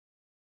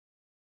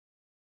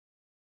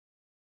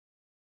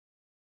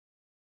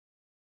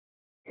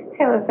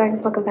Hello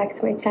folks, welcome back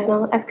to my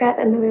channel. I've got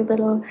another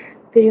little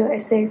video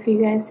essay for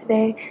you guys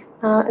today.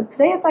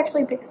 Today it's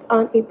actually based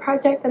on a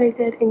project that I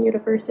did in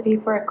university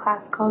for a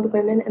class called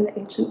Women in the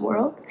Ancient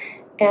World,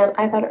 and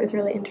I thought it was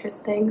really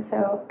interesting,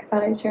 so I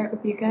thought I'd share it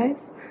with you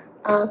guys.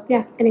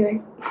 Yeah,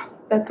 anyway,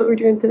 that's what we're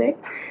doing today.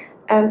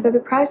 So the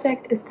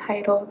project is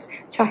titled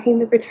Tracking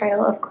the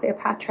Portrayal of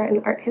Cleopatra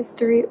in Art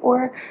History,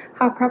 or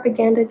How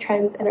Propaganda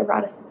Trends and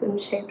Eroticism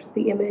Shaped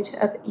the Image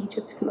of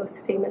Egypt's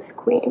Most Famous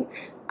Queen.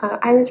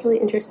 I was really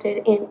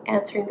interested in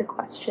answering the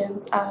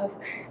questions of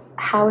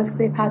how is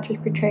Cleopatra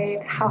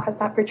portrayed, how has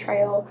that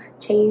portrayal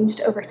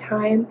changed over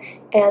time,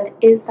 and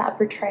is that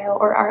portrayal,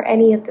 or are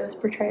any of those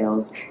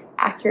portrayals,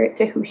 accurate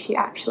to who she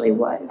actually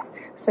was?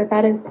 So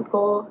that is the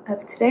goal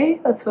of today.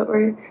 Those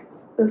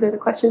are the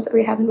questions that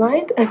we have in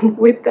mind. And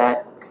with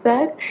that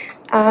said,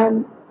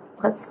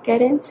 let's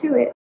get into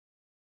it.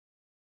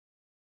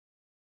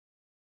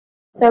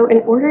 So in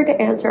order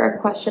to answer our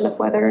question of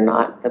whether or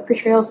not the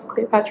portrayals of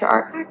Cleopatra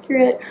are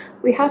accurate,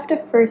 we have to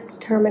first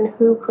determine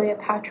who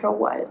Cleopatra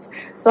was.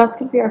 So that's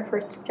going to be our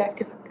first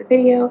objective of the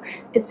video,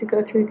 is to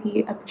go through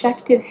the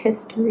objective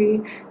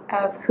history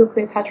of who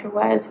Cleopatra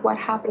was, what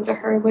happened to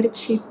her, what did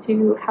she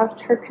do, how did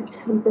her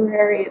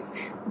contemporaries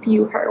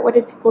view her, what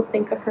did people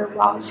think of her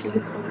while she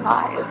was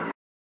alive.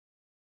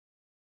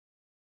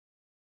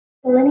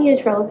 The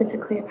lineage relevant to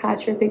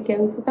Cleopatra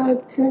begins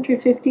about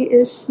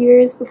 250-ish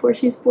years before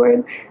she's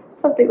born.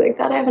 Something like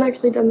that. I haven't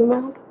actually done the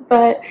math,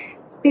 but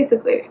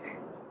basically,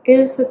 it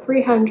is the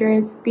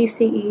 300s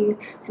BCE,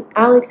 and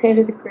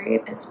Alexander the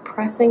Great is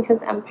pressing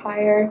his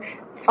empire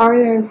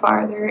farther and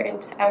farther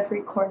into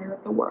every corner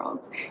of the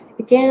world. It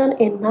began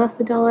in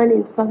Macedon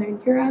in southern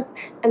Europe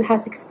and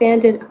has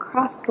expanded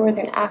across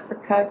northern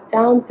Africa,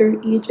 down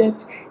through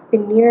Egypt, the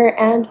Near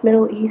and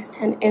Middle East,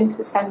 and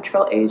into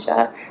Central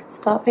Asia,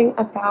 stopping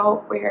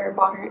about where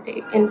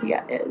modern-day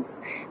India is.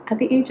 At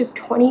the age of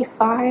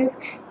 25,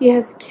 he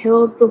has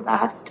killed the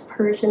last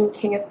Persian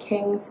king of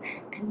kings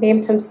and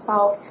named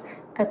himself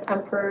as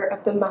emperor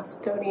of the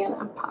Macedonian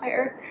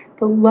Empire,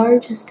 the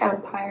largest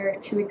empire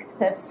to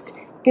exist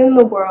in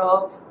the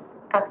world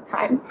at the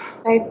time.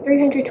 By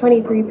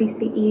 323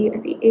 BCE,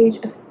 at the age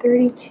of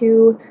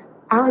 32,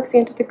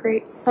 Alexander the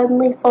Great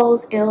suddenly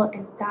falls ill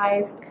and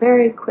dies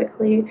very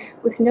quickly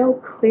with no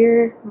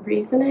clear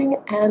reasoning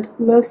and,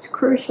 most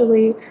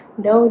crucially,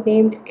 no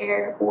named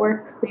heir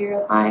or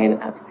clear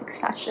line of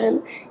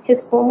succession.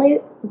 His only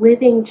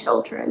living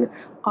children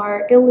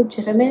are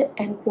illegitimate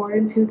and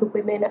born to the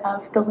women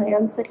of the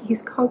lands that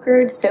he's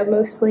conquered, so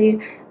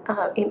mostly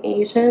in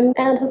Asian,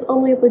 and his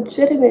only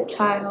legitimate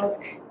child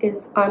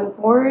is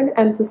unborn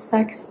and the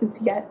sex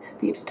is yet to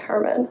be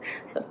determined.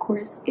 So of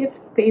course, if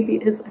the baby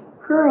is a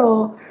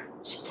girl,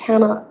 she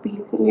cannot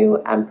be the new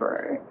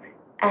emperor,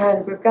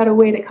 and we've got to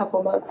wait a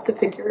couple months to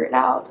figure it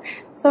out.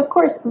 So of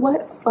course,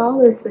 what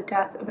follows the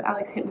death of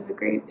Alexander the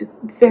Great is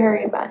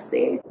very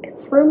messy.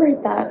 It's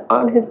rumored that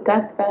on his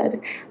deathbed,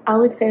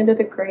 Alexander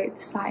the Great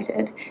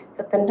decided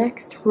that the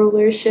next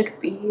ruler should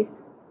be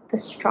the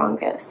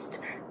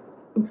strongest.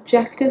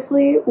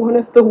 Objectively, one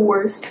of the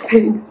worst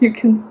things you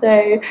can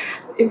say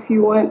if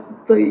you want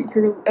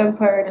your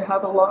empire to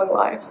have a long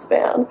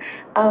lifespan.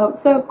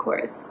 So of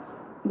course,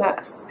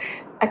 mess.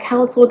 A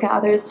council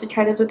gathers to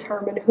try to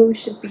determine who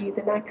should be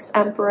the next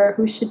emperor,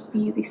 who should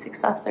be the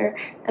successor,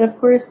 and of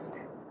course,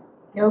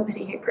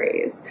 nobody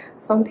agrees.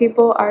 Some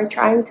people are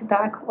trying to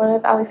back one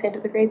of Alexander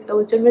the Great's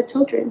illegitimate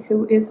children,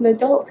 who is an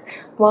adult,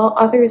 while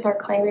others are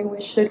claiming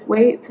we should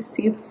wait to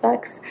see the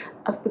sex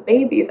of the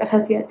baby that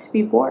has yet to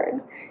be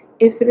born.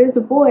 If it is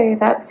a boy,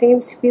 that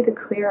seems to be the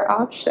clear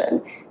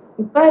option.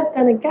 But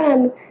then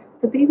again,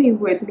 the baby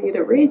would need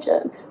a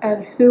regent,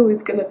 and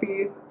who's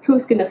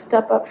gonna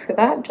step up for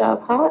that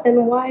job, huh?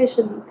 And why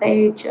shouldn't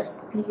they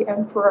just be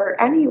emperor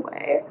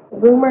anyway?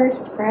 Rumors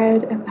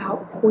spread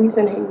about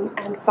poisoning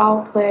and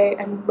foul play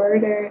and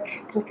murder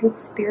and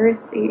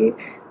conspiracy,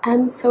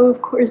 and so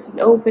of course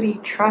nobody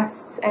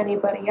trusts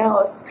anybody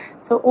else.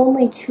 So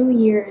only 2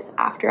 years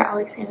after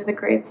Alexander the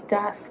Great's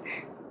death,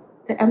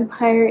 the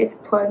empire is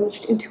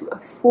plunged into a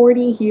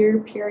 40-year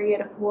period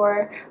of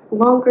war,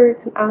 longer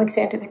than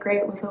Alexander the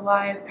Great was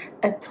alive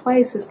and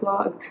twice as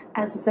long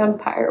as his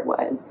empire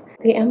was.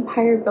 The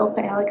empire built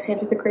by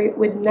Alexander the Great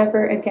would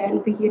never again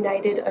be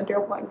united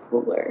under one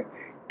ruler,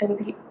 and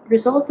the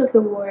result of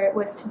the war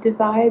was to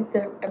divide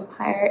the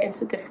empire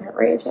into different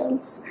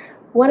regions.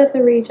 One of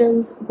the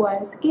regions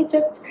was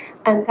Egypt,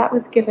 and that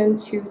was given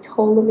to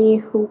Ptolemy,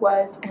 who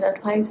was an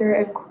advisor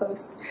and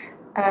close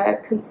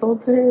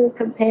consultant and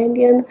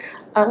companion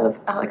of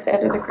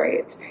Alexander the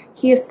Great.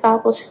 He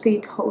established the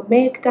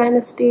Ptolemaic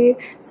dynasty,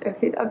 so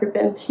if you've ever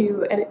been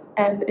to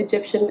an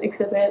Egyptian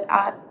exhibit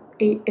at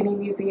any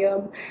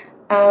museum,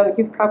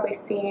 you've probably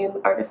seen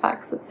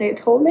artifacts that say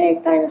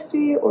Ptolemaic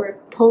dynasty or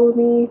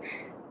Ptolemy.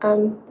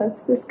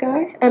 That's this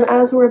guy, and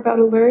as we're about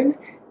to learn,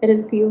 it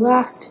is the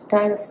last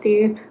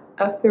dynasty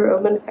of the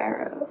Roman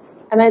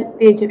pharaohs. I meant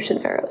the Egyptian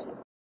pharaohs.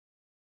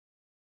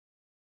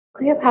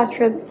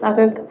 Cleopatra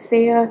VII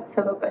Thea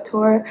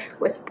Philopator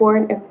was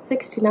born in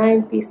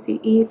 69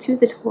 BCE to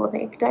the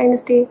Ptolemaic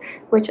dynasty,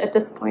 which at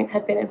this point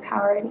had been in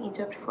power in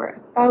Egypt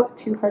for about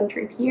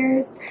 200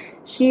 years.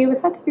 She was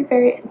said to be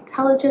very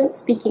intelligent,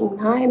 speaking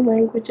 9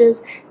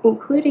 languages,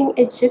 including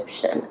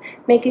Egyptian,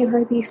 making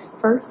her the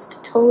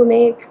first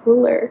Ptolemaic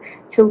ruler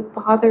to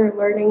bother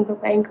learning the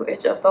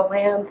language of the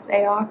land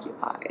they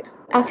occupied.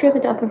 After the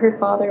death of her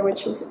father when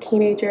she was a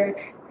teenager,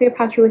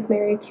 Cleopatra was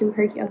married to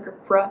her younger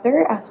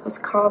brother, as was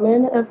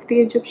common of the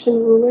Egyptian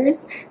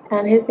rulers,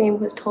 and his name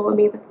was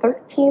Ptolemy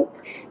XIII.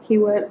 He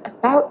was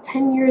about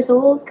 10 years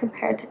old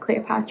compared to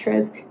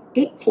Cleopatra's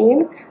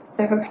 18,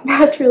 so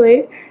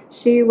naturally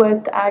she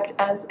was to act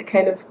as a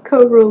kind of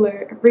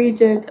co-ruler,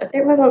 regent.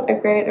 It wasn't a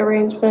great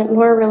arrangement,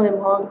 nor a really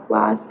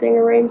long-lasting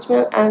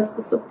arrangement, as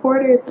the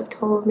supporters of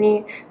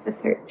Ptolemy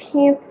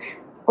XIII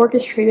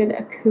orchestrated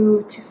a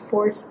coup to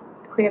force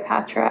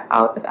Cleopatra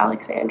out of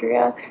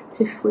Alexandria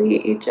to flee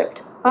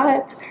Egypt,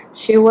 but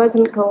she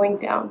wasn't going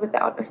down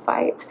without a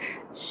fight.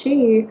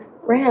 She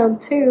ran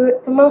to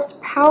the most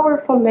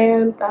powerful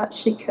man that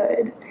she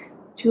could,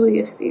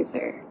 Julius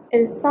Caesar.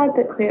 It is said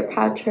that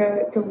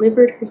Cleopatra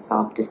delivered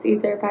herself to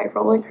Caesar by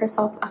rolling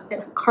herself up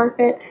in a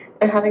carpet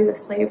and having the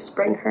slaves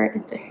bring her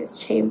into his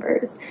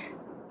chambers.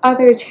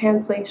 Other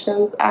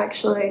translations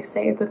actually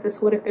say that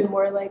this would have been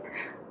more like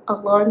a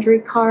laundry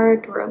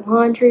cart or a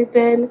laundry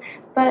bin,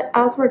 but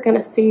as we're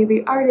gonna see,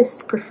 the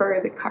artists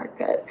prefer the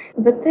carpet.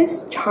 But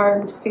this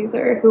charmed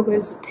Caesar, who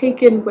was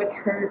taken with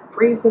her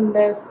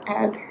brazenness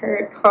and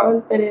her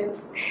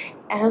confidence,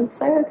 and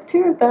so the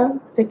two of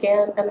them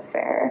began an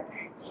affair.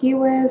 He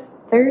was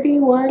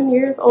 31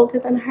 years older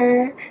than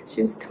her,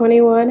 she was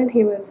 21 and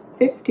he was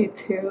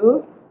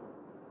 52.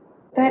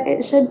 But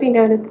it should be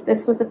noted that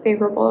this was a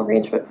favorable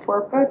arrangement for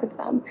both of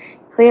them.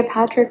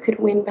 Cleopatra could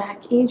win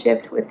back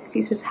Egypt with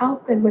Caesar's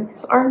help and with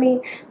his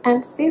army,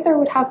 and Caesar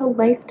would have a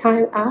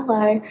lifetime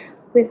ally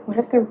with one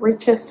of the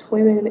richest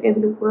women in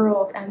the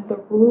world and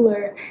the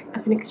ruler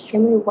of an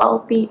extremely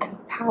wealthy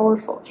and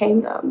powerful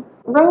kingdom.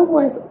 Rome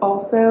was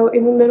also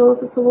in the middle of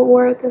a civil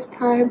war at this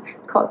time,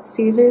 called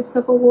Caesar's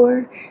Civil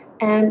War,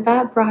 and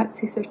that brought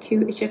Caesar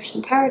to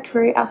Egyptian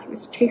territory as he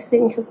was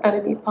chasing his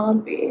enemy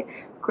Pompey.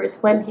 Of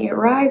course, when he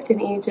arrived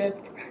in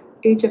Egypt,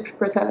 Egypt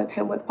presented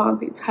him with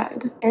Pompey's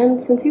head.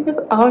 And since he was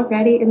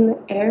already in the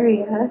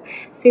area,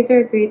 Caesar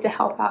agreed to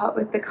help out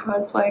with the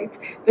conflict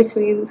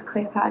between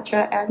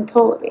Cleopatra and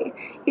Ptolemy.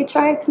 He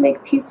tried to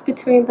make peace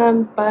between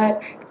them,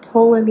 but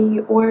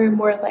Ptolemy, or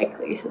more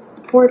likely his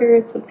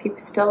supporters, since he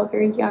was still a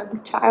very young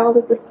child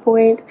at this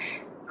point,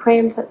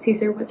 claimed that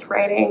Caesar was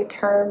writing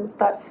terms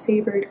that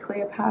favored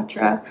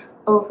Cleopatra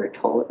over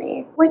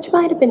Ptolemy, which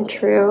might have been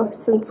true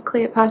since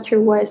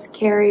Cleopatra was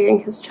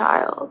carrying his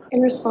child.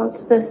 In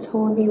response to this,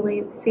 Ptolemy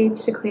laid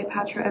siege to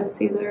Cleopatra and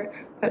Caesar,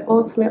 but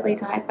ultimately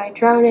died by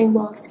drowning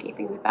while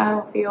escaping the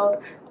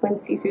battlefield when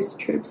Caesar's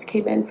troops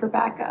came in for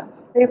backup.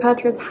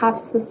 Cleopatra's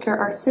half-sister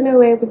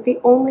Arsinoe was the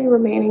only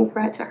remaining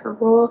threat to her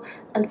rule,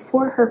 and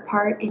for her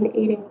part in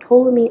aiding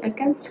Ptolemy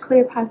against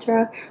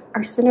Cleopatra,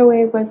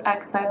 Arsinoe was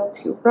exiled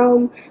to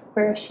Rome,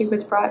 where she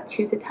was brought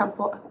to the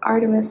temple of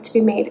Artemis to be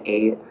made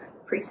a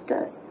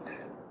priestess.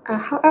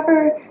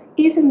 However,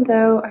 even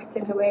though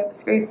Arsinoe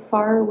was very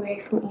far away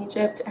from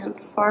Egypt and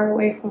far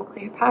away from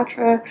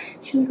Cleopatra,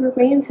 she would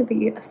remain to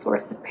be a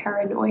source of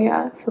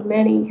paranoia for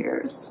many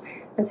years.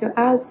 And so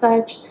as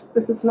such,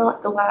 this is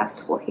not the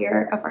last we'll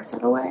hear of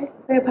Arsinoe.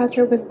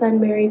 Cleopatra was then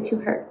married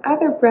to her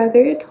other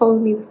brother,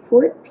 Ptolemy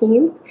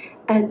XIV,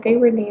 and they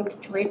were named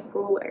joint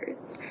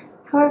rulers.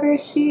 However,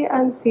 she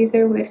and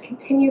Caesar would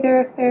continue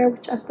their affair,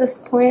 which at this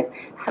point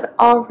had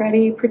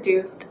already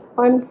produced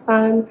one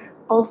son,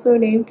 also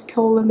named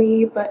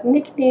Ptolemy, but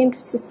nicknamed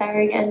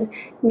Caesarion,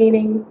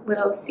 meaning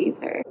Little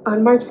Caesar.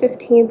 On March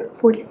 15th,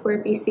 44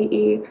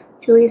 BCE,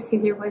 Julius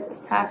Caesar was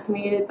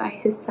assassinated by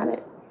his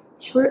Senate.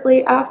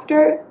 Shortly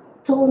after,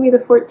 Ptolemy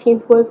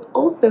XIV was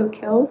also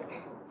killed,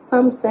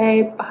 some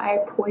say by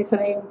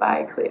poisoning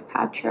by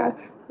Cleopatra,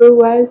 who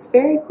was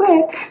very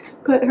quick to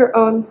put her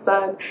own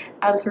son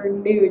as her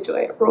new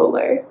joint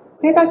ruler.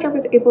 Cleopatra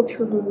was able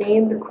to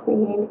remain the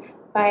queen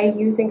by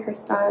using her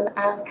son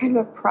as kind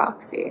of a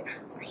proxy.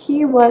 So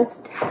he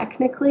was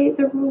technically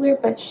the ruler,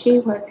 but she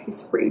was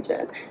his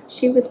regent.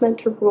 She was meant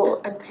to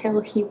rule until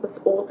he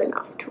was old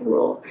enough to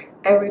rule,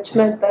 which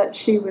meant that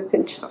she was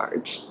in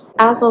charge.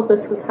 As all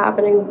this was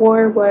happening,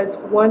 war was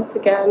once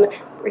again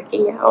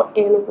breaking out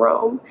in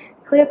Rome.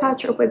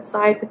 Cleopatra would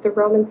side with the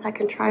Roman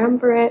Second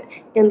Triumvirate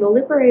in the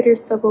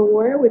Liberator's Civil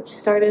War, which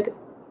started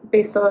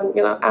based on,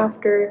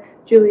 after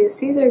Julius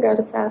Caesar got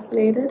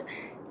assassinated.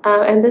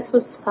 And this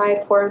was a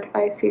side formed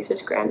by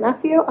Caesar's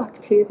grandnephew,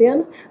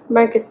 Octavian,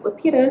 Marcus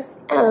Lepidus,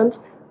 and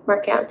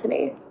Mark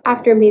Antony.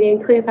 After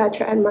meeting,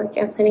 Cleopatra and Mark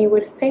Antony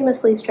would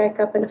famously strike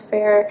up an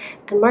affair,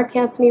 and Mark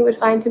Antony would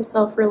find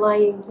himself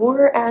relying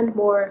more and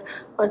more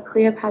on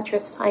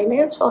Cleopatra's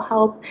financial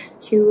help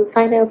to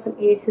finance and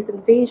aid his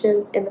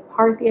invasions in the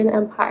Parthian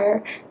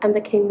Empire and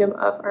the Kingdom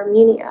of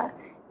Armenia.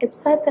 it's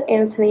said that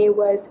Antony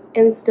was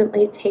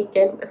instantly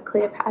taken with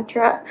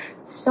Cleopatra,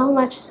 so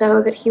much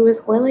so that he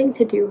was willing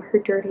to do her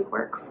dirty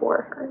work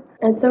for her.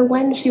 And so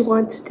when she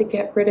wanted to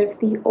get rid of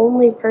the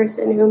only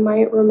person who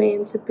might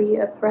remain to be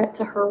a threat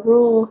to her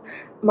rule,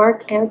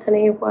 Mark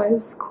Antony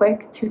was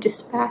quick to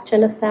dispatch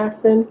an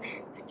assassin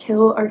to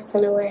kill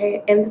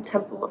Arsinoe in the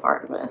Temple of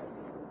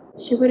Artemis.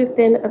 She would have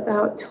been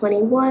about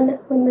 21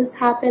 when this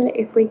happened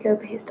if we go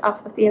based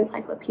off of the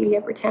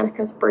Encyclopedia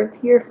Britannica's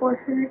birth year for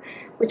her,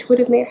 which would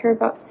have made her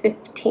about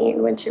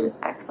 15 when she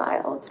was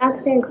exiled.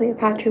 Antony and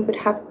Cleopatra would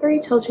have 3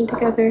 children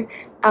together,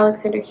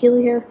 Alexander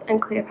Helios and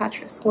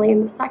Cleopatra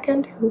Selene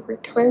II, who were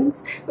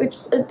twins, which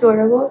is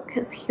adorable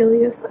because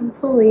Helios and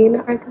Selene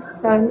are the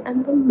sun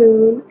and the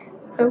moon.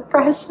 So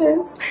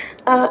precious.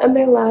 And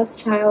their last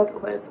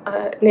child was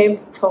named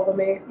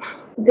Ptolemy.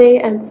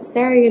 They and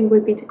Caesarion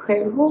would be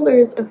declared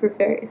rulers over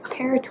various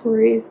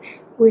territories,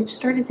 which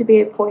started to be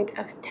a point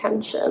of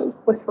tension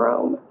with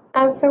Rome.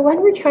 So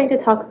when we're trying to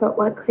talk about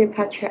what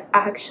Cleopatra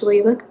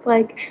actually looked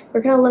like,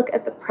 we're going to look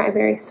at the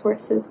primary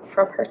sources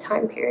from her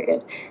time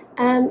period.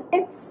 And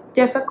it's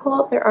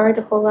difficult. There aren't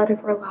a whole lot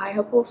of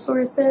reliable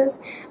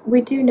sources. We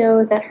do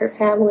know that her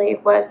family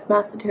was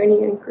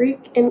Macedonian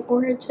Greek in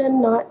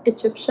origin, not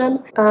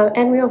Egyptian.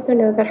 And we also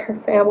know that her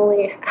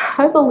family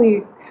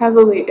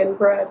heavily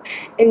inbred,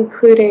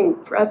 including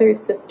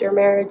brother-sister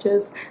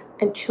marriages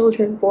and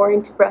children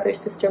born to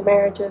brother-sister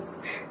marriages,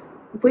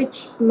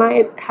 which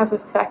might have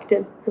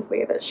affected the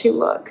way that she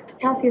looked.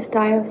 Cassius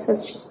Dio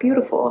says she's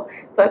beautiful,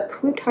 but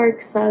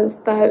Plutarch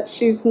says that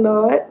she's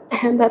not,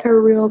 and that her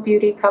real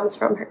beauty comes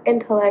from her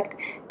intellect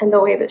and the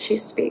way that she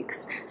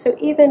speaks. So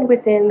even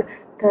within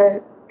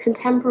the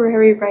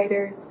contemporary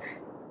writers,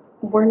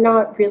 we're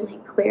not really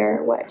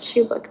clear what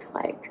she looked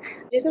like.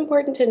 It is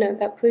important to note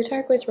that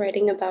Plutarch was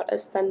writing about a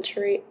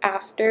century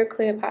after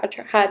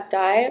Cleopatra had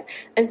died,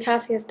 and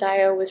Cassius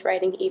Dio was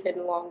writing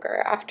even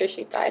longer after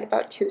she died,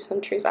 about 2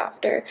 centuries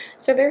after.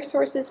 So their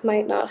sources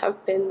might not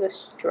have been the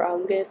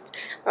strongest.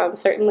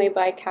 Certainly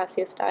by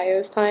Cassius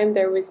Dio's time,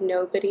 there was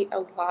nobody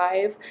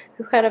alive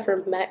who had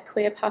ever met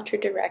Cleopatra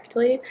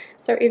directly.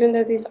 So even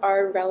though these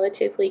are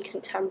relatively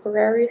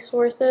contemporary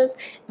sources,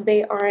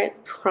 they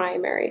aren't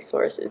primary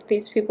sources.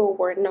 These people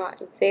were not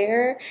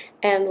there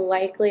and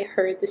likely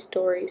heard the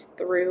stories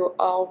through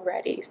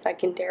already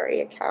secondary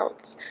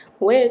accounts,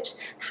 which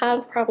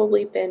have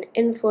probably been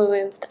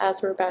influenced,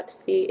 as we're about to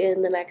see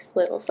in the next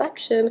little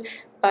section,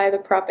 by the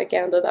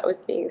propaganda that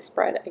was being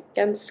spread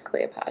against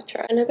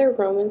Cleopatra. Another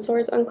Roman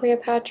source on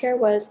Cleopatra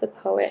was the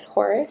poet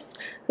Horace,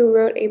 who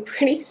wrote a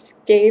pretty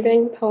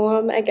scathing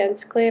poem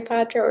against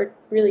Cleopatra, or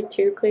really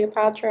to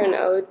Cleopatra, an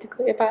ode to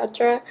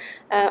Cleopatra,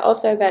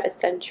 also about a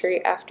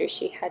century after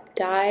she had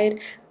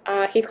died.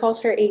 He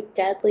calls her a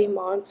deadly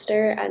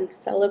monster and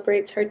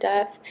celebrates her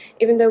death,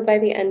 even though by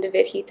the end of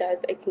it he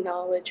does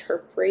acknowledge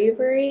her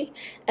bravery.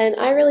 And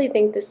I really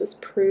think this is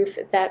proof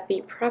that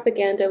the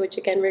propaganda, which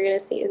again we're going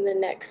to see in the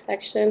next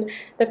section,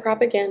 the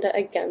propaganda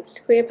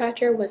against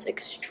Cleopatra was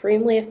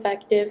extremely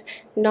effective,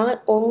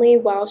 not only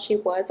while she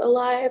was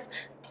alive,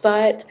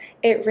 but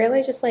it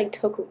really just like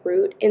took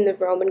root in the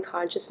Roman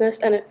consciousness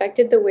and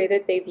affected the way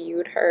that they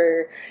viewed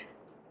her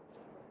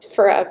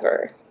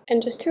forever.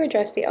 And just to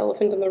address the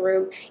elephant in the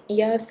room,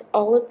 yes,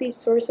 all of these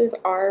sources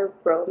are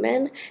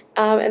Roman,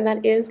 and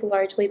that is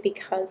largely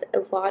because a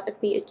lot of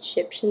the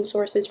Egyptian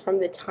sources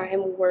from the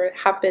time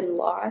have been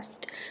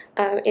lost.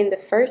 In the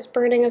first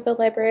burning of the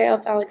Library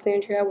of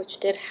Alexandria, which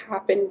did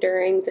happen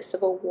during the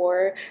Civil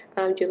War,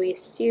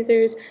 Julius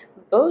Caesar's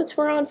boats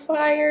were on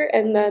fire,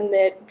 and then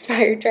the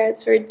fire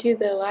transferred to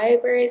the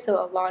library,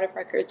 so a lot of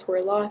records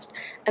were lost.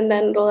 And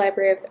then the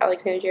Library of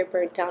Alexandria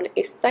burned down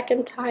a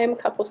second time a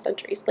couple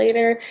centuries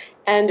later,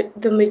 and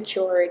the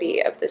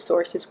majority of the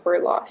sources were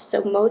lost.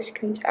 So most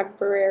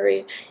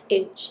contemporary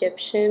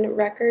Egyptian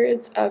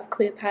records of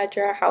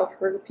Cleopatra, how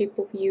her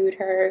people viewed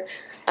her,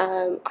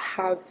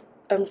 have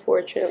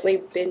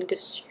unfortunately been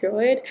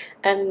destroyed,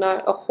 and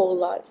not a whole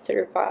lot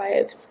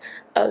survives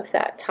of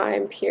that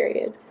time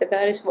period. So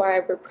that is why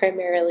we're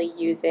primarily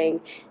using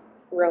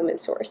Roman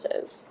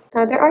sources.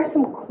 There are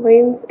some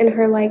coins in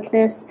her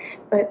likeness,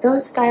 but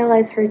those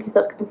stylize her to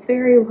look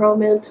very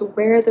Roman, to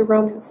wear the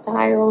Roman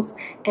styles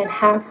and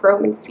have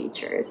Roman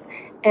features.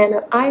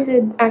 And I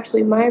did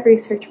actually my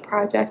research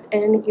project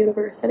in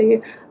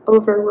university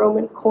over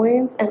Roman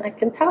coins, and I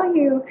can tell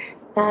you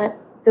that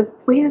the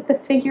way that the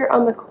figure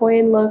on the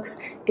coin looks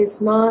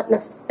is not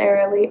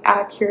necessarily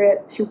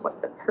accurate to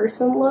what the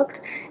person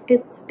looked.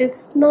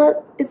 It's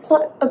not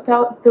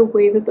about the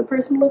way that the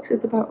person looks,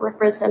 it's about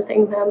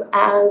representing them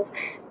as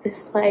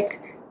this like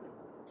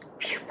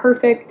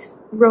perfect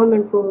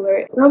Roman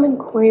ruler. Roman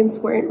coins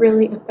weren't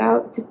really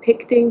about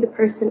depicting the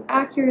person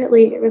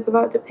accurately, it was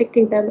about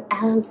depicting them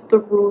as the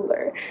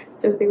ruler.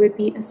 So they would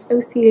be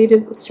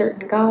associated with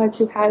certain gods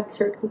who had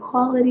certain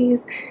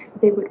qualities,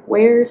 they would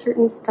wear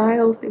certain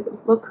styles, they would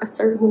look a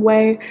certain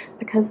way,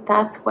 because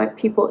that's what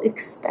people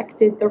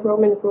expected the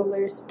Roman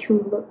rulers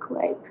to look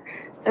like.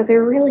 So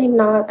they're really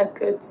not a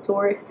good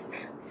source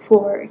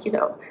for,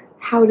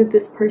 how did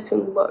this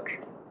person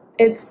look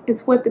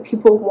It's what the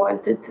people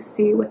wanted to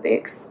see, what they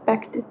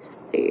expected to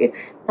see,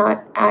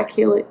 not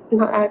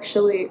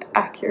actually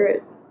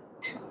accurate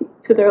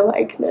to their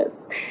likeness.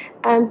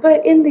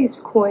 But in these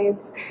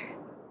coins,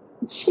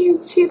 she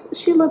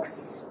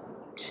looks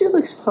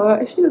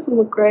fine. She doesn't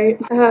look great.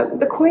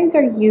 The coins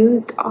are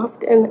used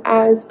often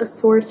as a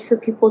source for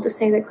people to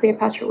say that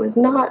Cleopatra was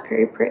not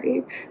very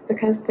pretty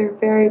because they're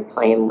very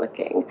plain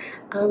looking.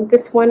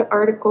 This one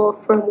article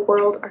from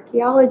World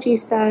Archaeology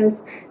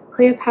says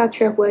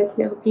Cleopatra was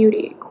no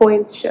beauty,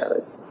 coins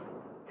shows.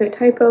 So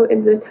typo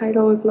in the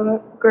title is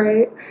not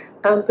great,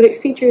 but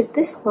it features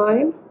this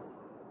line.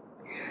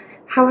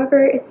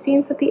 However, it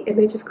seems that the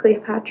image of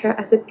Cleopatra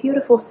as a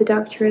beautiful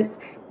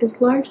seductress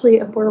is largely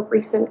a more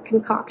recent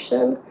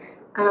concoction,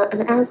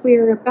 and as we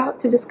are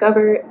about to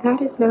discover, that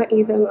is not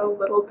even a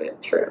little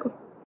bit true.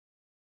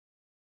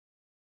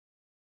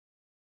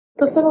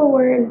 The civil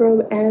war in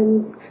Rome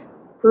ends,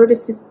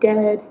 Brutus is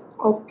dead,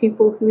 all the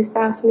people who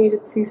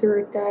assassinated Caesar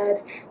are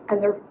dead,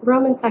 and the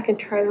Roman Second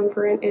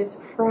Triumvirate is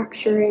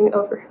fracturing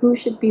over who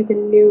should be the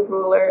new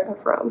ruler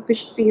of Rome, who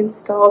should be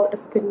installed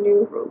as the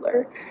new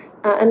ruler.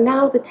 And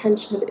now the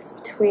tension is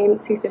between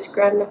Caesar's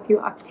grandnephew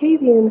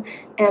Octavian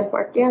and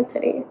Mark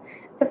Antony.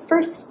 The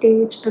first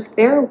stage of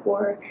their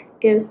war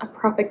is a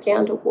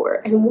propaganda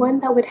war, and one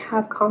that would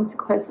have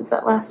consequences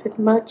that lasted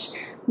much,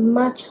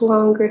 much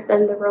longer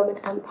than the Roman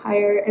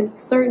Empire, and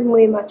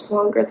certainly much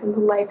longer than the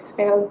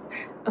lifespans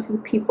of the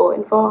people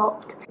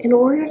involved. In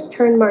order to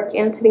turn Mark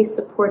Antony's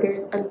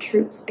supporters and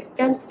troops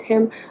against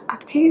him,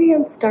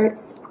 Octavian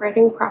starts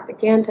spreading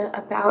propaganda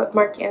about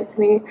Mark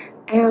Antony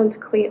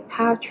and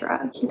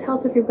Cleopatra. He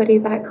tells everybody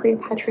that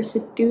Cleopatra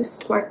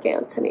seduced Mark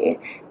Antony,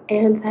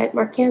 and that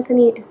Mark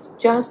Antony is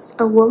just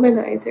a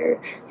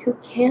womanizer who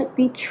can't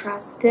be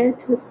trusted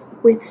to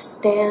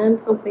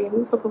withstand the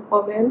whims of a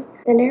woman.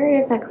 The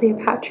narrative that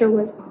Cleopatra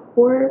was a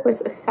whore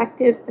was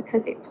effective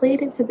because it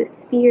played into the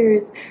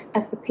fears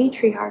of the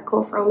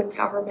patriarchal Roman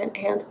government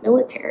and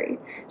military.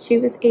 She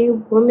was a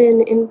woman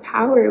in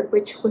power,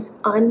 which was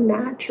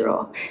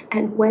unnatural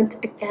and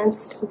went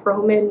against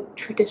Roman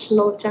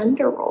traditional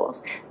gender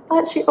roles.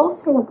 But she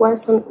also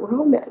wasn't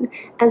Roman,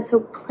 and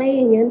so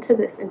playing into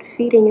this and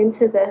feeding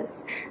into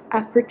this,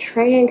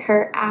 portraying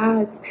her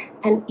as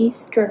an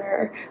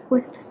Easterner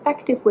was an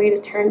effective way to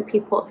turn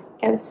people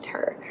against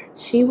her.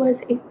 She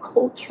was a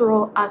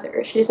cultural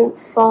other. She didn't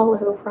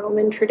follow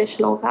Roman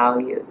traditional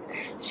values.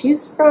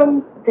 She's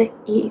from the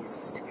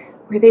East,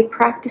 where they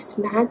practice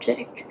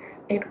magic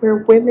and where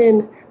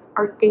women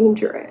are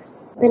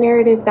dangerous. The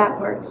narrative that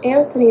Mark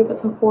Antony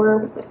was a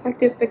whore was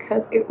effective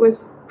because it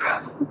was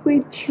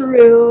probably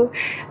true.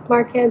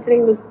 Mark Antony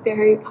was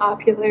very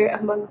popular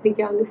among the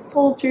young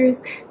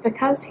soldiers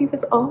because he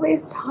was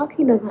always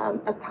talking to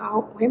them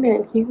about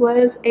women. He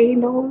was a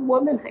known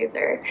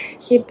womanizer.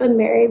 He'd been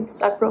married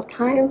several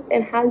times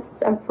and had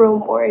several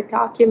more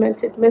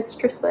documented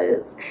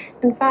mistresses.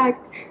 In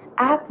fact,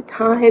 at the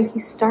time he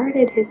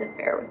started his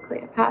affair with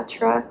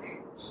Cleopatra,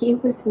 he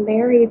was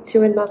married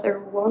to another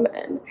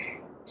woman.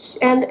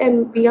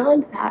 And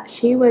beyond that,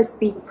 she was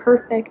the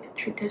perfect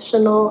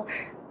traditional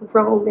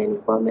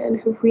Roman woman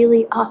who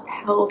really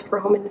upheld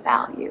Roman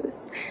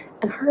values.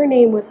 And her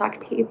name was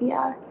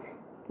Octavia,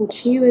 and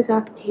she was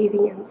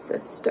Octavian's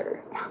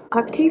sister.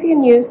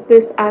 Octavian used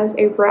this as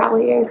a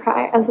rallying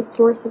cry, as a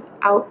source of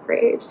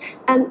outrage.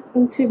 And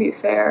to be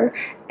fair,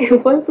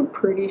 it was a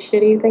pretty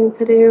shitty thing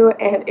to do,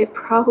 and it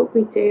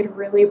probably did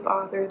really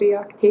bother the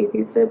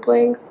Octavian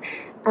siblings.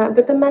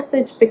 But the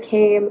message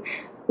became,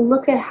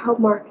 look at how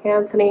Mark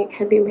Antony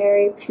can be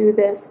married to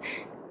this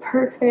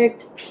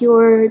perfect,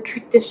 pure,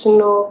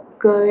 traditional,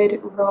 good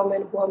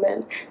Roman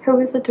woman who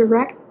is a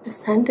direct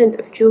descendant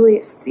of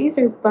Julius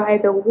Caesar, by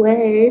the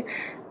way,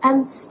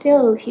 and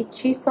still he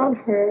cheats on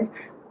her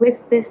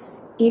with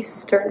this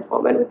Eastern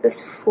woman, with this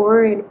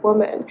foreign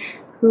woman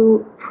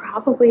who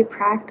probably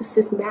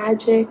practices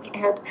magic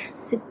and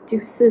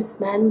seduces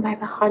men by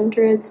the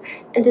hundreds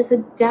and is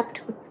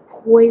adept with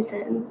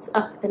poisons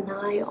of the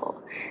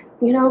Nile.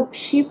 You know,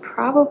 she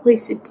probably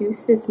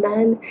seduces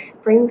men,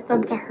 brings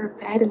them to her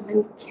bed, and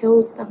then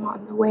kills them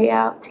on the way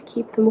out to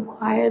keep them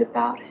quiet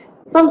about it.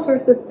 Some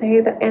sources say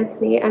that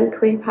Antony and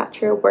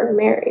Cleopatra were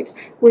married,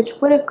 which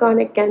would have gone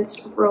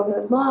against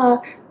Roman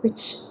law,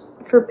 which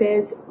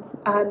forbids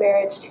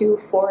marriage to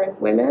foreign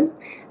women.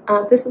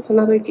 This is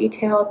another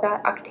detail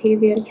that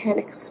Octavian can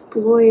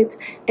exploit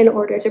in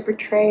order to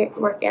portray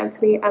Mark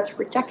Antony as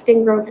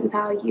rejecting Roman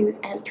values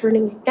and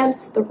turning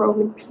against the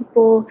Roman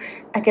people,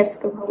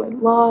 against the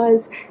Roman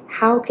laws.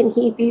 How can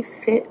he be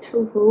fit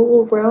to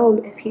rule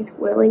Rome if he's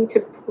willing to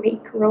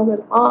break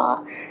Roman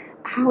law?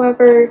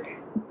 However,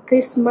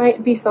 this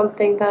might be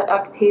something that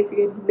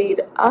Octavian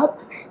made up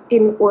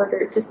in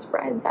order to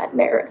spread that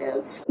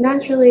narrative.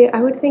 Naturally,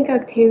 I would think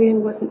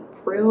Octavian wasn't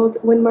thrilled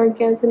when Mark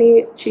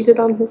Antony cheated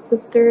on his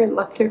sister and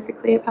left her for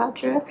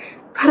Cleopatra,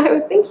 But I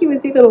would think he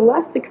was even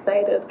less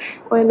excited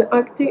when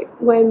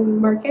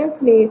Mark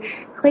Antony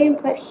claimed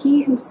that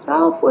he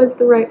himself was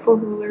the rightful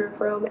ruler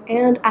of Rome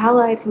and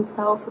allied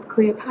himself with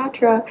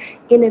Cleopatra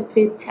in a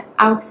bid to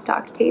oust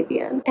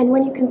Octavian. And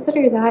when you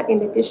consider that,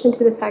 in addition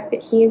to the fact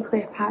that he and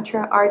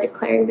Cleopatra are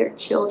declaring their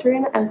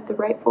children as the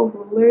rightful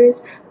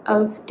rulers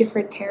of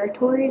different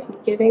territories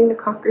and giving the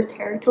conquered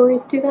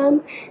territories to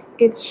them,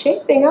 it's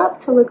shaping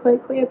up to look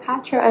like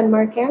Cleopatra and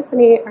Mark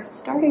Antony are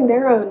starting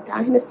their own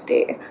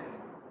dynasty.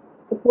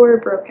 The war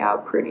broke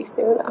out pretty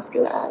soon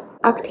after that.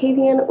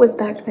 Octavian was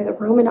backed by the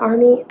Roman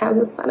army and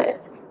the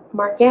Senate.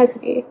 Mark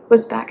Antony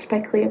was backed by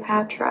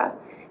Cleopatra.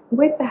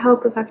 With the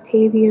help of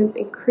Octavian's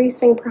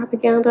increasing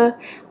propaganda,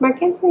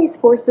 Mark Antony's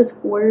forces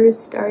were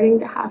starting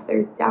to have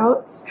their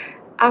doubts.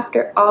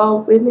 After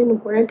all, women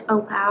weren't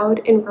allowed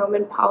in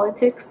Roman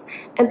politics,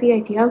 and the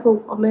idea of a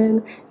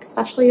woman,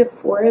 especially a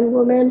foreign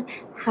woman,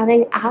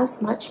 having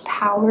as much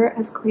power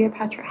as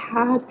Cleopatra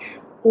had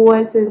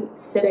wasn't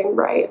sitting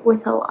right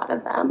with a lot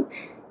of them.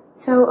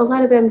 So a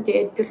lot of them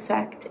did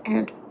defect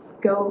and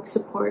go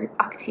support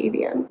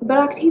Octavian. But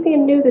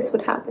Octavian knew this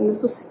would happen.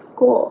 This was his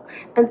goal.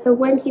 And so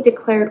when he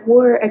declared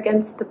war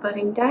against the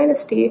budding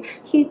dynasty,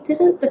 he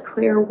didn't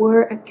declare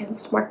war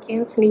against Mark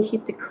Antony. He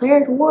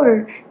declared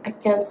war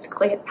against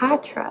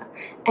Cleopatra.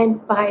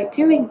 And by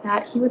doing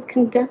that, he was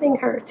condemning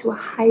her to a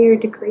higher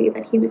degree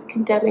than he was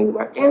condemning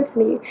Mark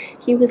Antony.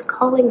 He was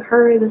calling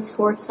her the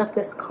source of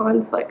this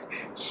conflict.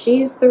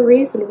 She's the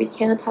reason we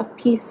can't have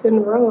peace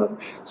in Rome.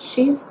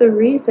 She's the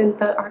reason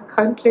that our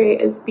country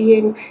is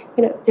being,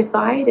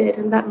 divided,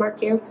 and that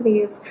Mark Antony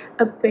is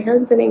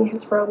abandoning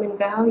his Roman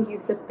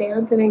values,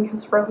 abandoning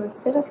his Roman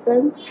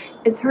citizens.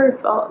 It's her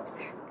fault.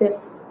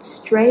 This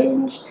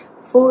strange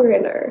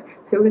foreigner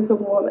who is a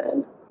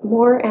woman.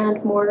 More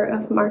and more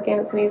of Mark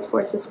Antony's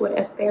forces would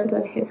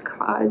abandon his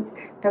cause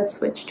and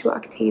switch to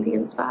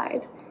Octavian's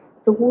side.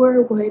 The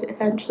war would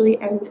eventually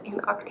end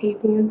in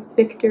Octavian's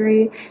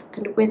victory,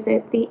 and with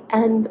it the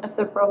end of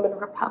the Roman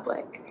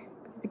Republic,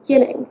 the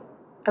beginning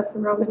of the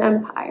Roman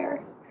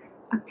Empire.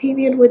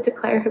 Octavian would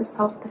declare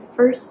himself the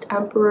first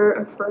emperor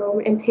of Rome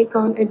and take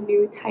on a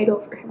new title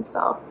for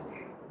himself,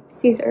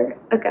 Caesar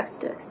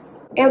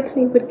Augustus.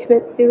 Antony would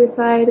commit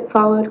suicide,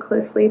 followed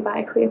closely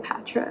by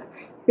Cleopatra,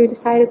 who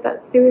decided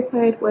that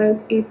suicide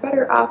was a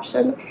better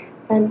option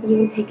than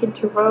being taken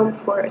to Rome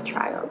for a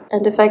triumph.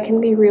 And if I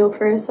can be real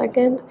for a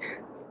second,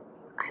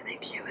 I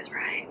think she was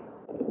right.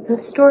 The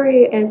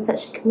story is that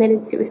she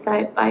committed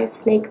suicide by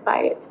snake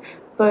bite,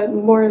 but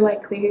more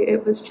likely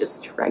it was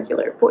just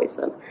regular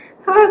poison.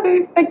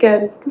 However,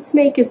 again, the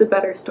snake is a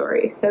better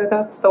story, so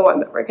that's the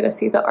one that we're going to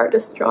see the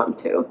artist drawn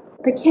to.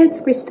 The kids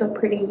were still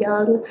pretty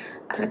young.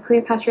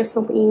 Cleopatra,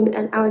 Selene,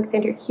 and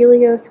Alexander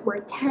Helios were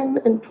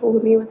 10, and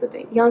Ptolemy was a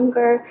bit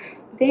younger.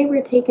 They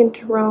were taken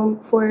to Rome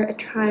for a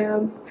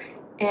triumph,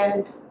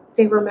 and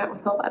they were met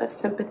with a lot of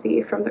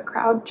sympathy from the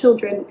crowd.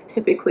 Children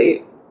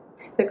typically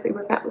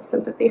were met with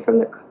sympathy from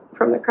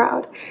the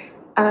crowd.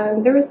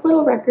 There was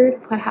little record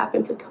of what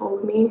happened to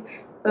Ptolemy,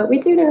 but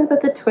we do know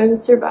that the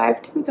twins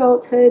survived to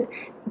adulthood.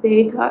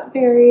 They got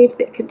married,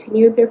 they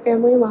continued their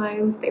family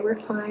lives, they were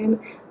fine.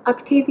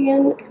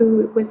 Octavian,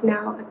 who was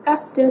now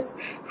Augustus,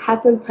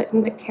 had them put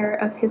in the care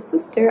of his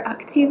sister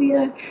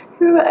Octavia,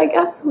 who I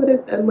guess would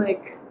have been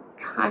like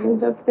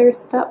kind of their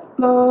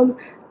stepmom,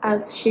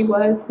 as she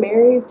was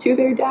married to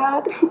their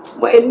dad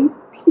when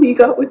he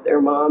got with their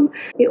mom.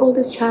 The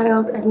oldest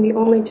child and the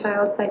only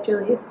child by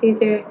Julius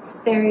Caesar,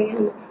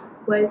 Caesarion,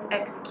 was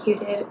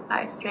executed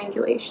by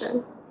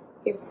strangulation.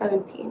 He was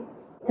 17.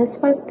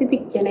 This was the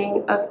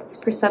beginning of this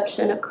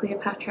perception of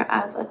Cleopatra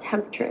as a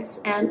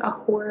temptress and a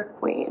whore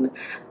queen.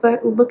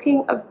 But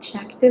looking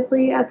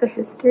objectively at the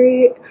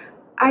history,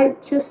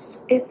 it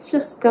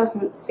just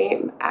doesn't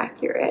seem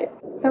accurate.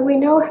 So we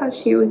know how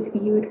she was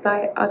viewed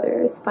by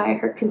others, by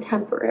her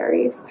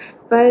contemporaries,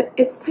 but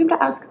it's time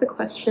to ask the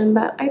question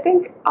that I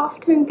think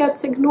often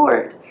gets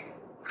ignored.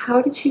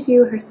 How did she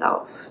view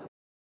herself?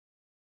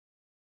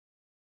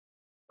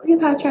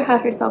 Cleopatra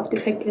had herself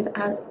depicted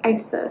as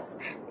Isis,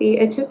 the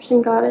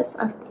Egyptian goddess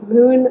of the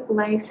moon,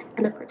 life,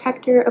 and a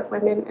protector of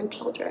women and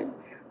children.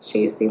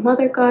 She is the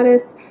mother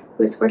goddess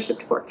who is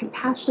worshipped for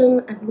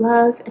compassion and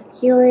love and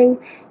healing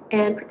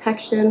and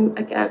protection,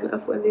 again,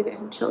 of women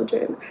and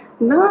children.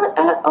 Not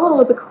at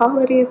all the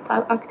qualities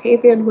that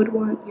Octavian would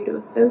want you to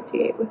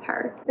associate with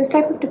her. This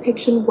type of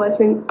depiction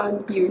wasn't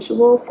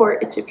unusual for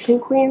Egyptian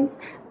queens,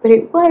 but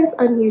it was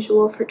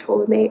unusual for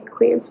Ptolemaic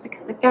queens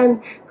because,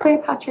 again,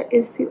 Cleopatra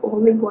is the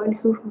only one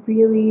who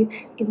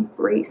really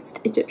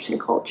embraced Egyptian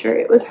culture.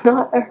 It was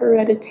not a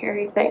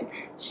hereditary thing.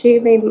 She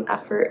made an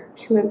effort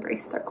to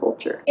embrace their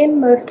culture.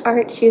 In most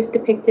art, she is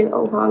depicted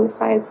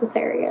alongside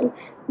Caesarion,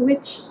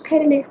 which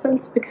kind of makes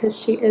sense because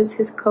she is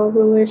his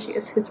co-ruler, she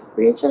is his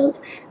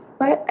regent,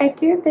 but I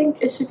do think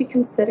it should be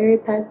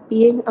considered that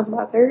being a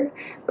mother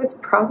was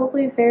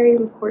probably very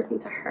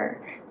important to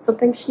her,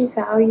 something she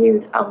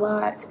valued a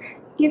lot.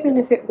 even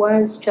if it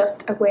was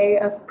just a way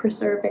of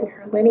preserving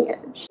her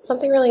lineage.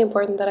 Something really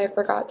important that I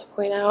forgot to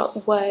point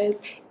out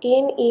was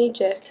in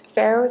Egypt,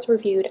 pharaohs were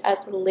viewed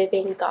as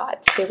living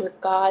gods. They were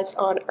gods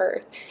on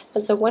earth.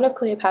 And so one of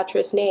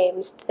Cleopatra's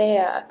names,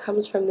 Thea,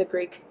 comes from the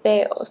Greek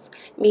theos,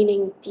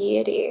 meaning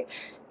deity.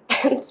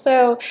 And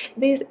so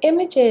these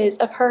images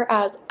of her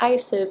as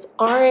Isis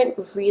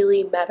aren't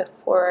really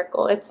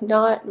metaphorical. It's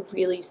not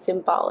really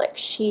symbolic.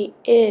 She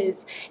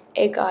is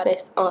a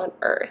goddess on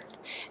earth.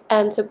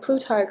 And so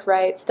Plutarch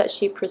writes that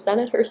she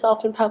presented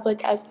herself in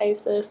public as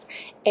Isis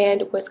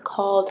and was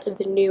called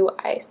the new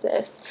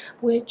Isis,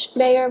 which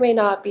may or may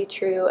not be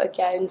true,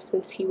 again,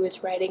 since he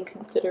was writing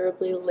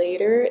considerably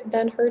later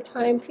than her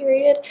time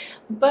period.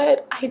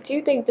 But I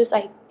do think this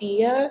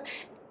idea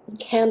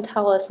can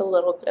tell us a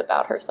little bit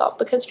about herself,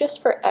 because just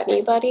for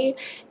anybody,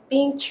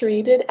 being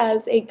treated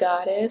as a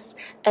goddess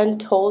and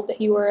told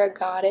that you are a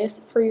goddess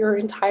for your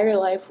entire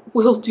life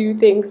will do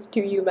things to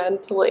you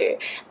mentally.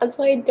 And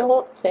so I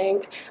don't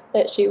think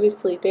that she was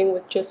sleeping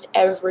with just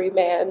every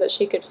man that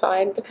she could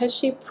find, because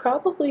she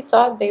probably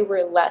thought they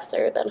were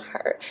lesser than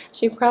her.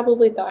 She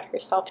probably thought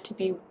herself to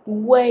be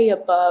way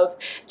above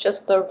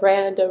just the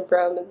random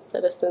Roman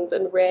citizens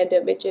and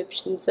random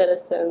Egyptian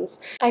citizens.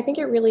 I think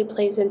it really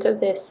plays into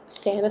this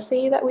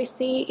fantasy that we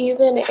see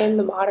even in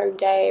the modern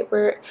day,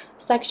 where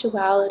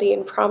sexuality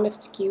and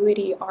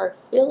promiscuity are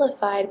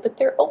vilified, but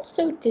they're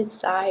also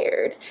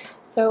desired.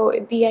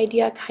 So the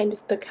idea kind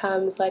of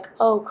becomes like,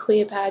 oh,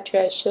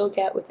 Cleopatra, she'll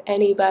get with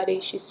anybody,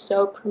 she's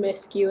so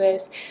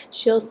promiscuous,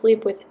 she'll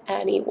sleep with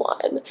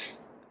anyone,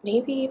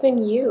 maybe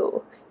even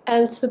you.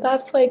 And so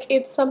that's like,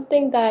 it's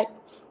something that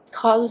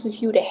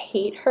causes you to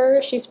hate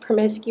her. She's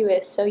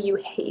promiscuous, so you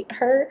hate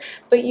her,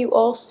 but you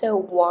also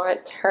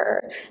want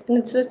her. And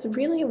it's this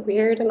really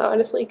weird and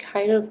honestly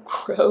kind of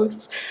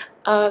gross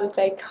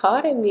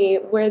dichotomy,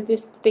 where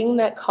this thing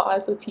that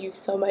causes you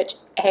so much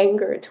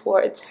anger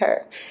towards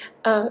her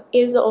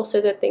is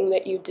also the thing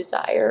that you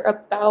desire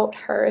about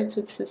her.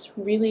 So it's this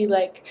really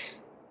like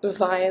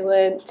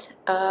violent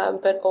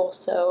but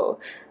also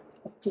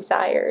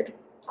desired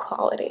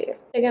quality.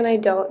 Again, I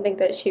don't think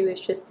that she was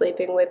just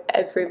sleeping with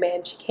every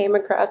man she came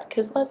across,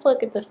 because let's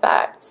look at the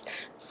facts.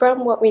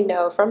 From what we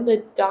know, from the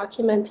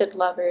documented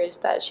lovers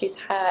that she's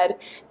had,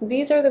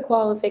 these are the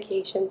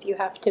qualifications you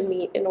have to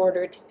meet in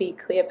order to be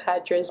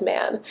Cleopatra's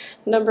man.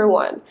 Number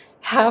one,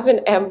 have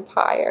an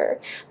empire.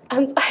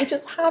 And I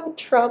just have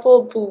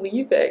trouble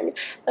believing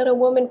that a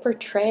woman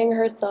portraying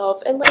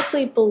herself and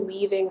likely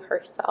believing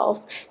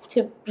herself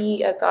to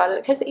be a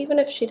goddess, because even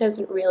if she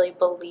doesn't really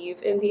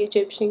believe in the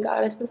Egyptian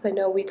goddesses, I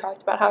know we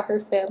talked about how her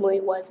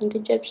family wasn't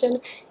Egyptian,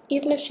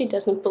 even if she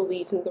doesn't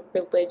believe in the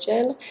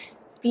religion,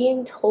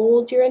 being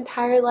told your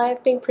entire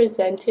life, being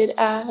presented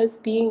as,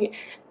 being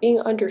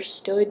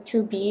understood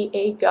to be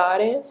a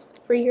goddess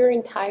for your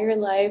entire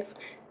life,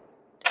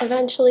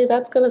 eventually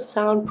that's going to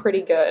sound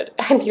pretty good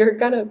and you're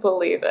going to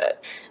believe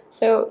it.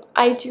 So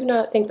I do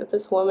not think that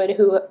this woman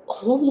who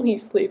only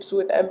sleeps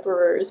with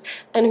emperors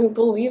and who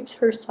believes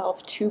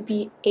herself to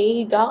be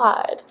a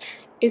god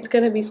is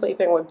going to be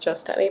sleeping with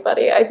just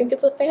anybody. I think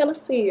it's a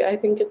fantasy. I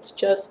think it's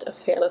just a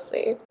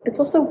fantasy. It's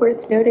also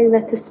worth noting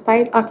that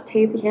despite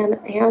Octavian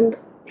and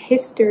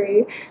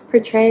history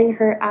portraying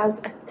her as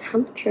a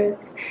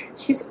temptress,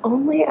 she's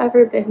only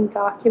ever been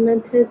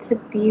documented to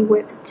be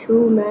with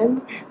two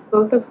men,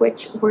 both of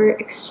which were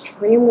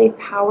extremely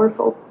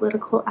powerful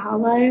political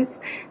allies,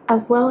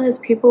 as well as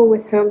people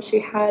with whom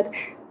she had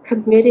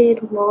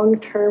committed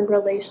long-term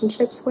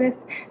relationships with,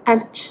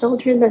 and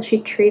children that she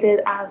treated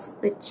as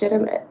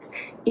legitimate,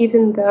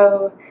 even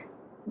though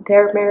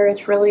their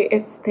marriage, really,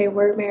 if they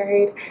were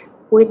married,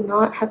 would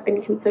not have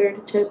been considered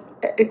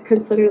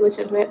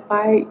legitimate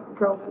by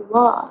Roman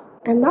law.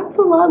 And that's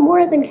a lot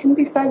more than can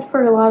be said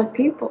for a lot of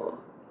people,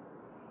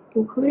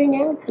 including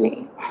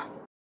Antony.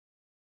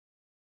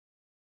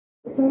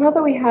 So now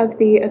that we have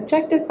the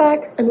objective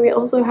facts, and we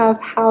also have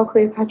how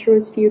Cleopatra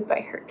was viewed by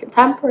her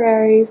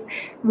contemporaries,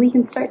 we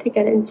can start to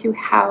get into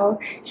how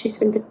she's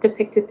been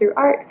depicted through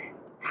art,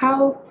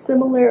 how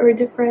similar or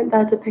different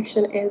that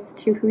depiction is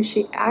to who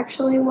she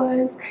actually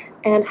was,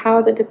 and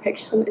how the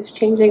depiction is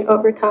changing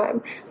over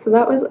time. So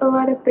that was a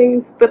lot of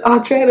things, but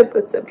I'll try to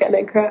put some kind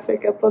of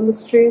graphic up on the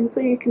screen so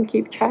you can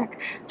keep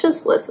track.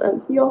 Just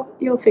listen,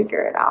 you'll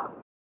figure it out.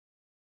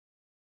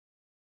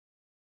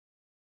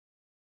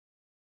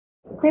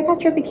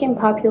 Cleopatra became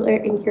popular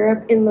in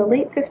Europe in the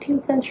late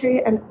 15th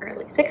century and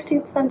early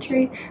 16th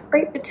century,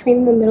 right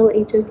between the Middle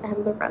Ages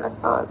and the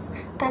Renaissance,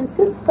 and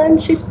since then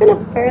she's been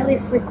a fairly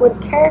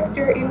frequent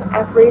character in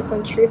every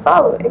century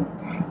following.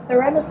 The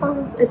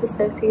Renaissance is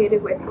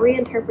associated with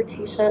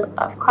reinterpretation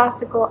of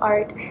classical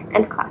art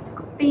and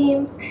classical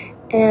themes,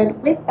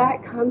 and with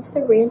that comes the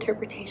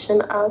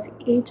reinterpretation of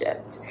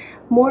Egypt.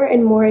 More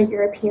and more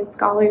European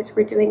scholars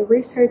were doing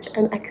research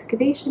and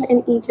excavation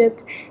in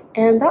Egypt,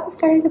 and that was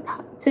starting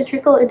to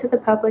trickle into the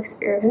public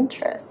sphere of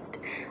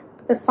interest.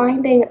 the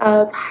finding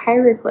of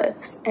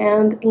hieroglyphs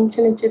and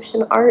ancient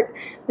Egyptian art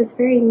was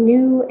very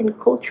new and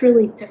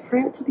culturally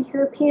different to the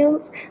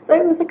Europeans, so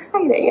it was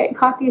exciting. It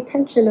caught the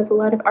attention of a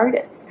lot of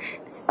artists,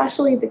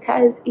 especially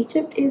because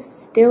Egypt is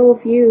still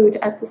viewed,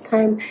 at this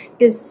time,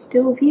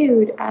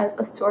 as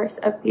a source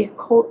of the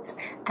occult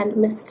and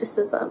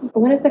mysticism.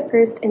 One of the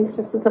first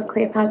instances of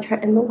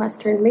Cleopatra in the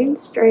Western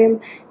mainstream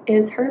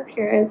is her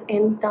appearance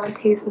in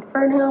Dante's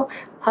Inferno,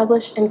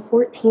 published in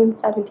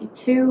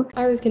 1472.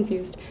 I was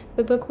confused.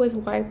 The book was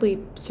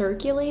widely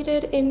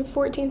circulated in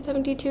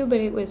 1472, but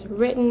it was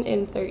written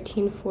in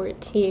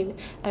 1314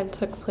 and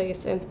took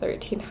place in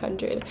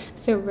 1300.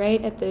 So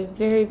right at the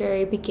very,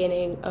 very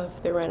beginning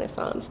of the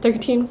Renaissance.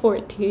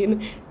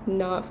 1314,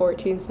 not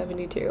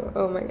 1472.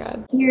 Oh my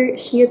god. Here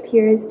she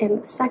appears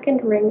in the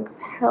second ring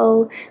of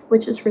hell,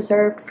 which is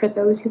reserved for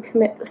those who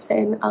commit the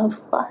sin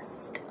of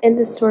lust. In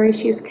the story,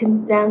 she is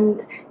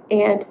condemned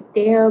and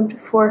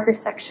damned for her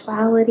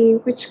sexuality,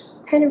 which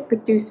kind of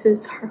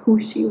reduces her, who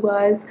she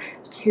was,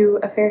 to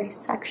a very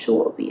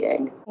sexual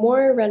being.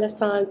 More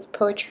Renaissance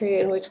poetry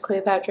in which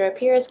Cleopatra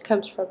appears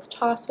comes from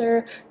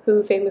Chaucer,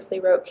 who famously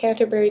wrote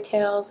Canterbury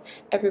Tales,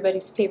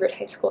 everybody's favorite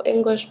high school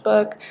English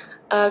book.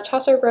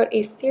 Chaucer wrote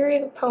a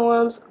series of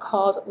poems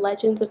called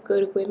Legends of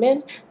Good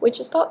Women, which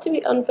is thought to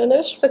be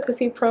unfinished because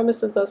he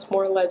promises us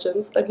more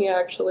legends than he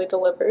actually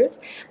delivers.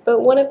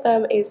 But one of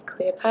them is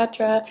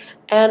Cleopatra,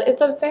 and it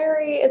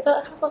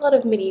has a lot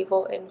of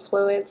medieval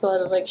influence, a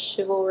lot of like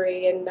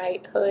chivalry and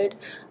knighthood.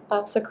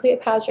 So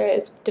Cleopatra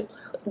is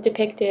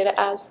depicted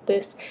as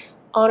this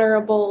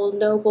honorable,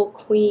 noble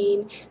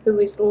queen who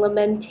is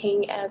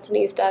lamenting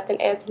Antony's death,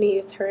 and Antony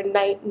is her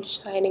knight in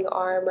shining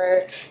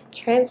armor.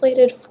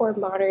 Translated for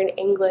modern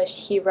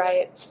English, he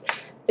writes,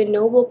 "The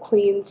noble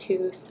queen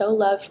too so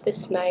loved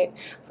this knight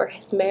for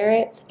his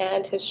merit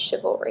and his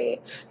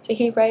chivalry." So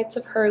he writes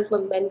of her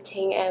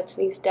lamenting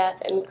Antony's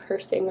death and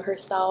cursing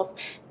herself,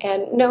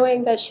 and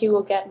knowing that she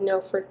will get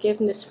no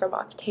forgiveness from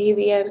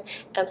Octavian,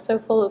 and so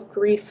full of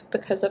grief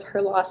because of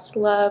her lost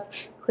love,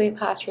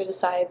 Cleopatra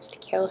decides to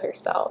kill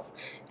herself.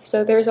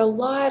 So there's a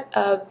lot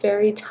of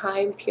very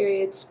time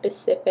period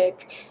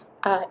specific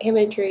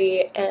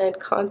imagery and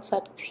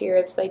concepts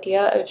here, this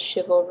idea of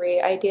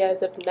chivalry,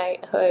 ideas of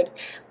knighthood,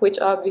 which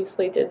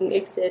obviously didn't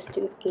exist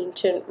in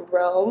ancient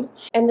Rome.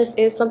 And this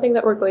is something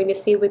that we're going to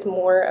see with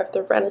more of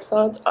the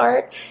Renaissance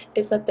art,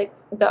 is that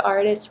the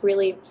artists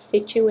really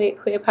situate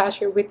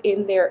Cleopatra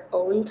within their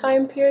own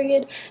time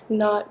period,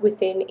 not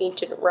within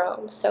ancient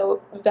Rome. So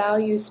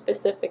values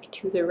specific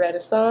to the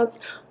Renaissance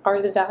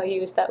are the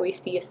values that we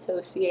see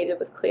associated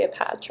with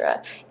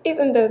Cleopatra.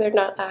 Even though they're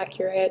not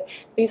accurate,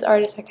 these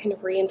artists are kind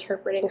of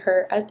reinterpreting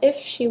her as if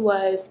she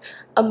was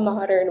a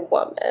modern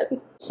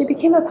woman. She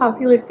became a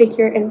popular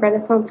figure in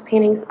Renaissance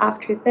paintings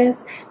after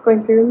this,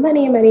 going through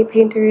many, many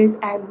painters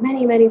and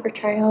many, many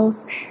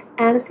portrayals.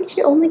 And it seems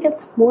she only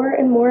gets more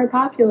and more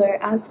popular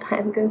as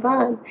time goes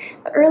on.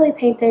 The early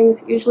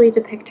paintings usually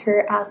depict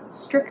her as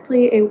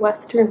strictly a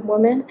Western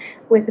woman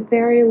with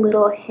very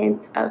little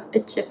hint of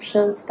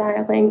Egyptian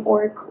styling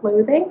or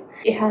clothing.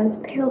 She has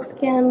pale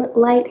skin,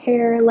 light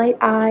hair, light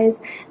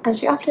eyes, and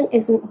she often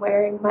isn't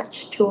wearing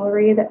much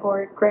jewelry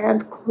or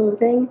grand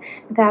clothing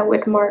that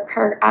would mark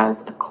her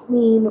as a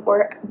queen,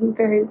 or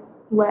very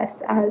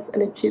less as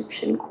an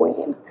Egyptian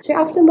queen. She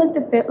often looked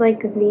a bit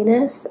like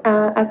Venus,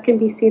 as can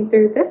be seen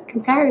through this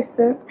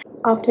comparison.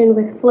 Often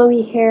with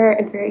flowy hair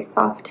and very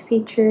soft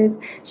features,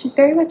 she's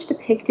very much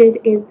depicted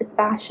in the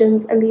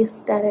fashions and the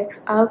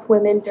aesthetics of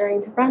women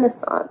during the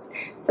Renaissance,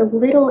 so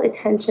little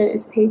attention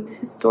is paid to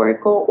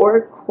historical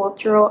or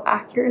cultural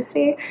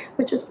accuracy,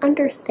 which is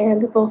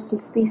understandable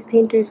since these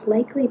painters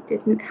likely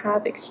didn't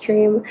have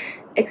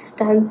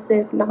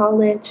extensive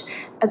knowledge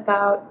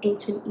about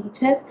ancient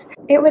Egypt.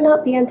 It would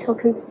not be until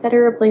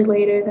considerably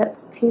later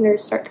that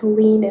painters start to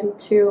lean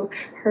into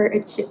her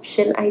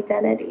Egyptian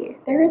identity.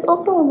 There is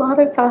also a lot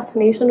of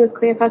fascination with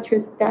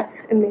Cleopatra's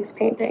death in these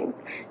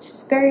paintings.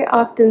 She's very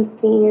often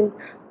seen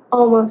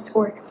almost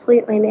or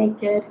completely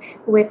naked,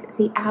 with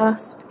the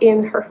asp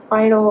in her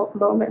final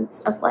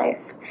moments of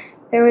life.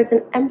 There was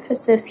an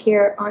emphasis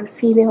here on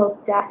female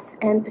death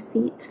and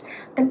defeat,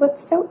 and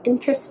what's so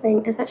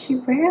interesting is that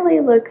she rarely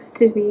looks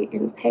to be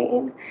in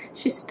pain.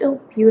 She's still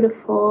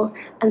beautiful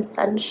and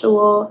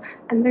sensual,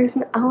 and there's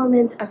an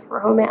element of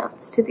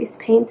romance to these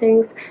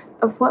paintings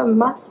of what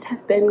must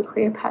have been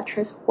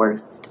Cleopatra's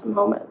worst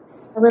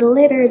moments. A little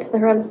later into the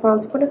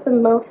Renaissance, one of the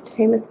most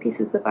famous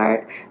pieces of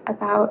art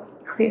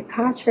about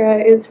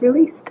Cleopatra is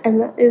released,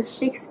 and that is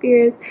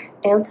Shakespeare's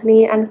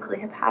Antony and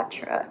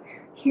Cleopatra.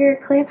 Here,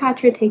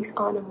 Cleopatra takes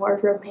on a more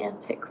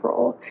romantic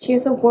role. She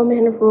is a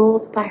woman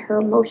ruled by her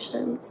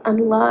emotions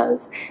and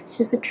love.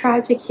 She's a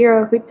tragic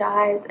hero who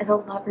dies in a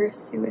lover's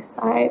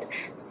suicide,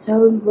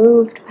 so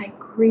moved by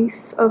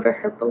grief over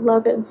her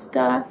beloved's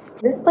death.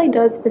 This play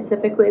does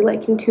specifically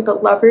liken to the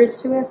lover's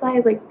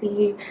suicide, like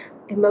the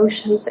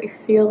emotions that you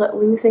feel at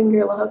losing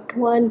your loved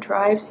one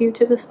drives you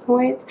to this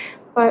point,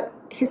 but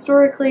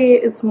historically,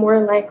 it's more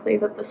likely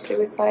that the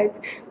suicides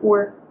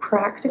were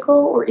practical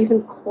or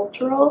even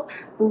cultural.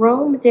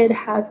 Rome did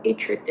have a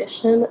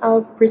tradition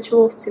of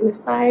ritual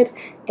suicide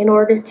in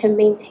order to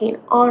maintain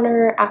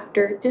honor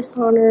after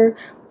dishonor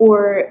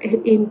or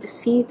in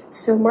defeat.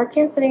 So Mark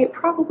Antony,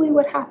 probably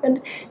what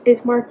happened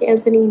is Mark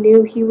Antony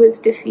knew he was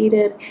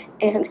defeated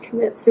and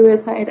commit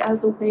suicide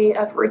as a way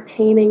of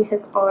retaining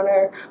his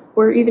honor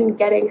or even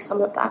getting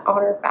some of that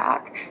honor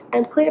back.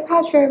 And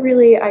Cleopatra,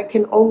 really, I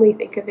can only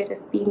think of it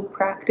as being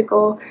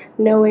practical,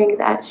 knowing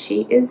that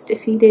she is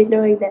defeated,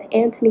 knowing that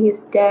Antony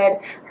is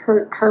dead,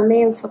 her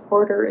main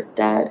supporter is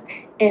dead,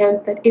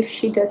 and that if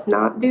she does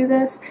not do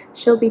this,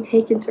 she'll be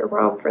taken to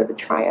Rome for the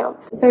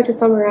triumph. So to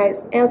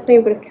summarize, Antony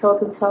would have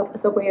killed himself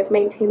as a way of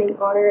maintaining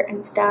honor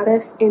and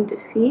status in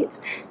defeat,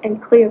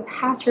 and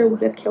Cleopatra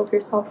would have killed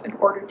herself in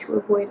order to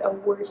avoid a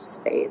worse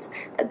fate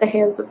at the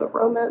hands of the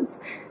Romans.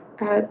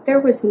 There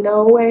was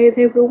no way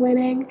they were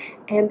winning,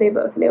 and they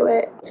both knew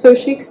it. So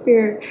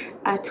Shakespeare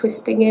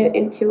twisting it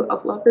into a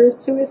lover's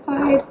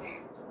suicide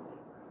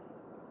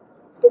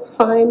is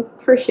fine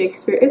for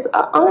Shakespeare. It's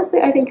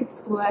honestly, I think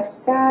it's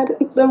less sad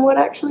than what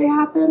actually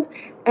happened,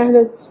 and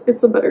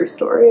it's a better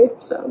story.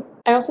 So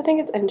I also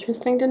think it's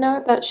interesting to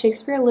note that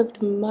Shakespeare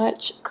lived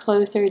much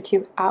closer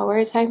to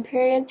our time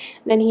period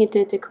than he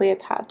did to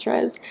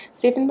Cleopatra's.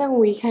 So even though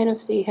we kind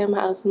of see him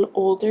as an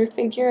older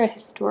figure, a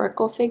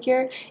historical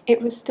figure,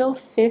 it was still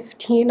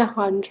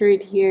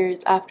 1500 years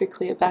after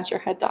Cleopatra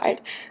had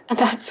died, and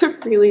that's a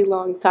really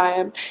long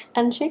time.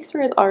 And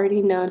Shakespeare is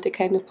already known to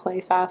kind of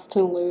play fast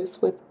and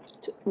loose with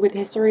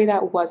history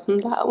that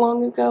wasn't that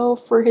long ago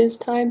for his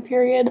time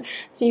period,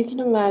 so you can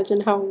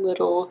imagine how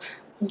little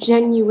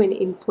genuine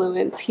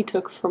influence he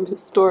took from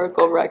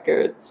historical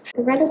records.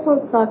 The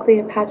Renaissance saw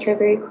Cleopatra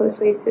very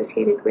closely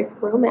associated with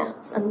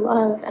romance and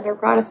love and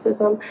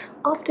eroticism,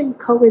 often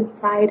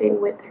coinciding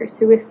with her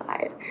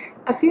suicide.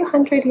 A few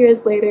hundred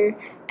years later,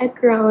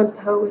 Edgar Allan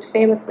Poe would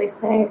famously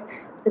say,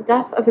 "The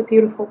death of a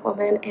beautiful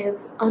woman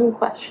is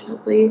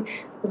unquestionably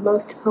the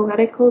most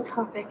poetical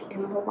topic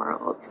in the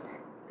world."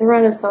 The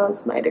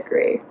Renaissance might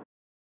agree.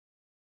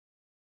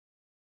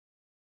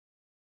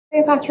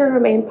 Cleopatra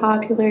remained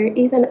popular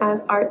even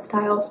as art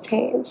styles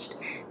changed.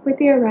 With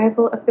the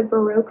arrival of the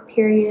Baroque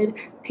period,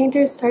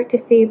 painters start to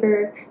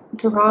favor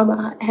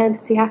drama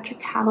and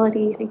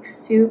theatricality and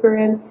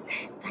exuberance,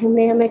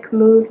 dynamic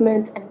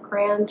movement, and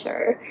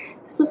grandeur.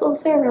 This was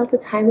also around the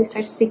time we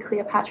start to see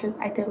Cleopatra's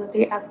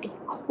identity as a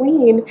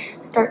queen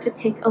start to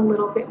take a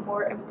little bit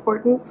more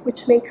importance,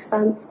 which makes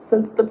sense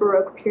since the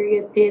Baroque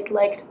period did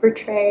like to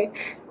portray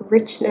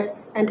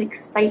richness and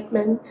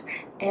excitement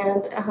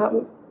and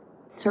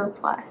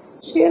surplus.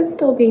 She is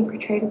still being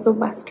portrayed as a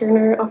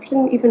Westerner,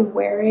 often even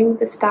wearing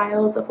the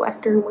styles of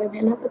Western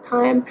women at the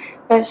time,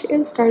 but she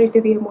is starting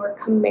to be a more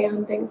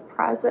commanding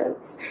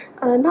presence.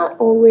 Not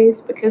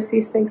always, because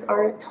these things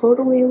aren't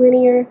totally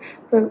linear,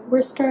 but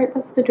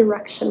that's the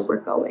direction we're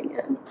going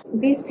in.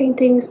 These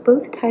paintings,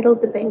 both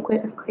titled The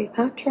Banquet of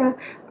Cleopatra,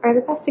 are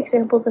the best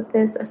examples of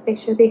this, as they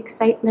show the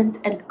excitement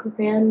and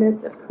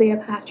grandness of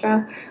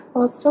Cleopatra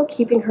while still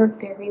keeping her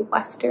very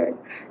Western.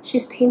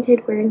 She's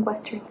painted wearing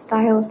Western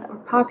styles that were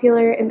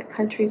popular in the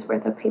countries where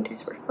the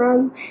painters were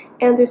from,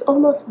 and there's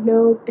almost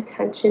no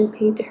attention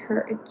paid to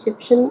her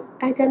Egyptian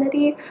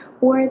identity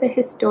or the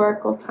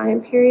historical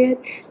time period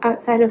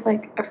outside of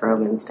like a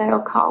Roman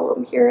style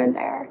column here and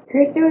there.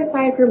 Her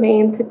suicide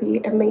remained to be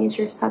a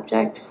major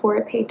subject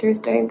for painters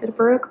during the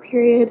Baroque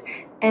period,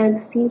 and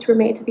the scenes were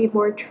made to be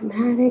more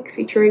dramatic,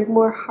 featuring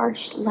more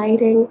harsh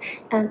lighting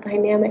and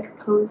dynamic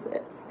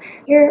poses.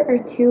 Here are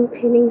two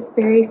paintings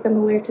very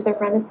similar to the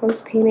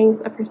Renaissance paintings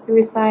of her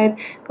suicide,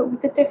 but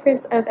with the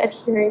difference of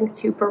adhering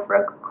to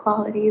Baroque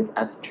qualities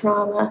of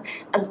drama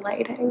and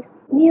lighting.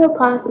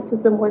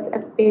 Neoclassicism was a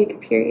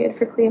big period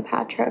for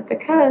Cleopatra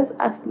because,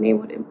 as the name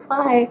would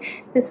imply,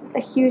 this was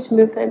a huge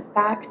movement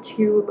back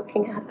to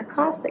looking at the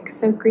classics.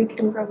 So Greek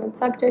and Roman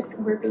subjects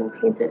were being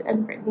painted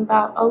and written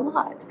about a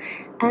lot.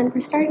 And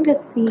we're starting to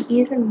see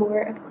even more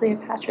of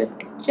Cleopatra's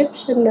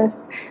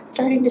Egyptianness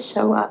starting to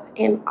show up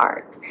in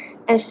art.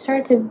 And she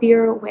started to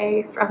veer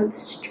away from the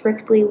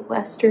strictly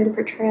Western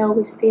portrayal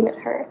we've seen of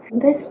her.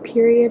 This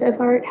period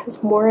of art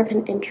has more of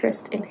an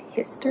interest in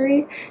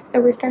history, so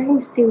we're starting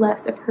to see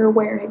less of her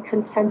wearing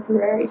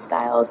contemporary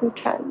styles and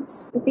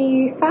trends.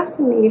 The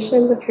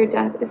fascination with her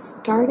death is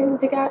starting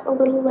to get a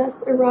little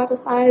less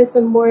eroticized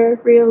and more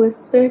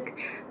realistic.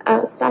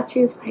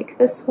 Statues like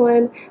this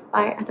one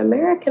by an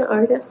American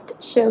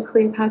artist show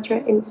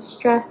Cleopatra in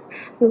distress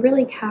and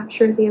really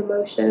capture the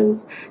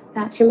emotions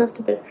that she must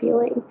have been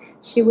feeling.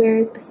 She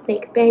wears a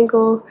snake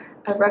bangle,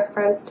 a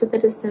reference to the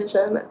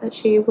decision that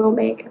she will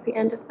make at the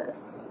end of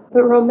this.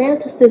 But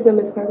Romanticism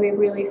is where we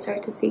really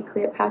start to see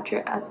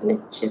Cleopatra as an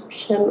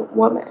Egyptian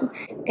woman,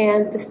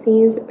 and the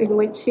scenes in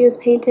which she is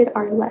painted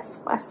are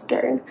less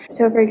Western.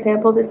 So for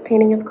example, this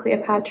painting of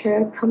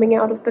Cleopatra coming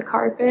out of the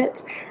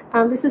carpet,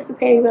 this is the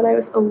painting that I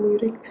was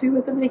alluding to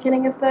at the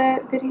beginning of the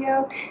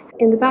video.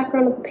 In the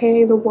background of the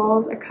painting, the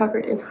walls are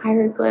covered in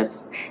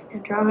hieroglyphs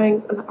and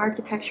drawings, and the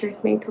architecture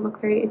is made to look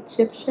very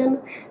Egyptian.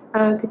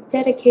 The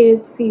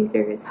dedicated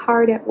Caesar is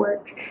hard at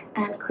work,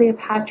 and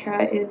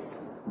Cleopatra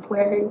is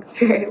wearing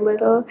very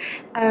little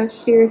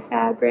sheer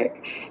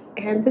fabric.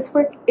 And this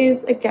work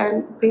is,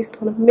 again, based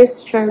on a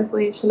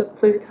mistranslation of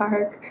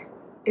Plutarch.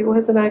 It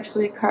wasn't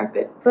actually a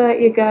carpet,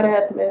 but you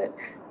gotta admit,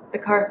 the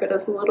carpet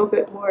is a little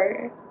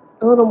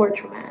more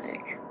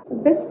dramatic.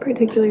 This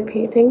particular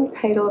painting,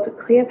 titled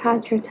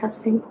Cleopatra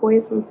Testing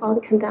Poisons on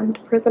Condemned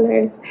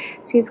Prisoners,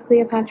 sees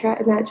Cleopatra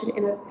imagined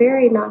in a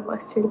very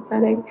non-Western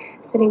setting,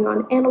 sitting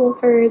on animal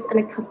furs and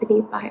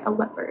accompanied by a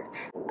leopard.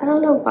 I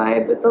don't know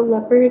why, but the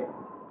leopard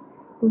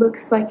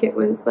looks like it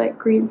was like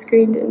green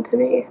screened into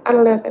me. I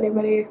don't know if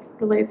anybody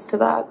relates to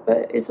that,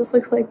 but it just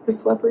looks like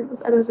this leopard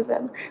was edited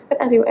in.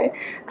 But anyway,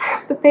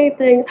 the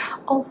painting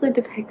also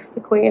depicts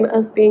the queen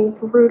as being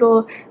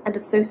brutal and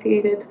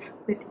associated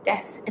with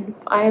death and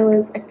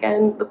violence,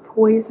 again, the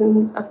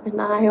poisons of the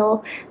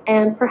Nile,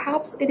 and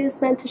perhaps it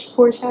is meant to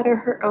foreshadow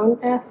her own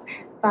death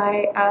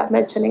by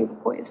mentioning the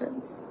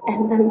poisons.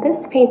 And then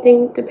this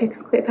painting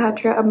depicts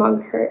Cleopatra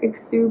among her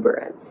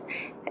exuberance.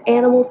 The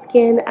animal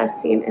skin,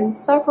 as seen in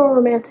several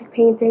romantic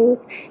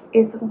paintings,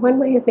 is one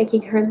way of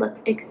making her look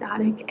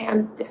exotic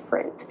and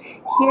different.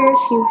 Here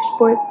she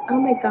sports, oh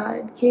my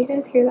god, can you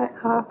guys hear that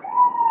cock?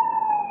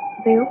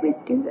 They always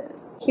do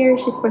this. Here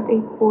she sports a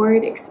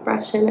bored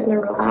expression and a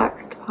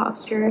relaxed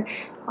posture,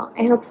 while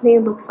Antony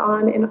looks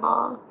on in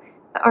awe.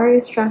 The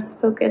artist draws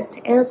focus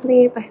to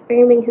Antony by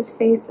framing his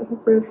face on the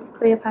roof of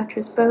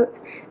Cleopatra's boat,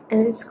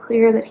 and it is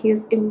clear that he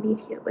is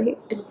immediately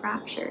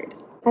enraptured.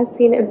 As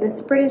seen in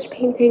this British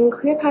painting,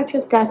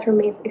 Cleopatra's death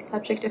remains a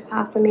subject of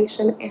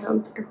fascination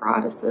and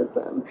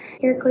eroticism.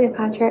 Here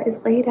Cleopatra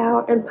is laid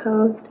out and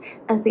posed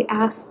as the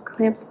asp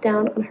clamps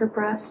down on her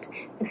breast,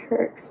 and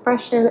her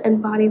expression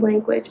and body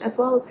language, as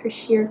well as her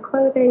sheer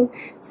clothing,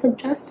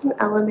 suggest an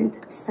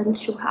element of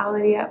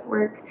sensuality at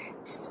work,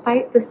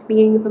 despite this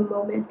being the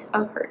moment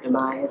of her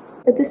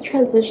demise. But this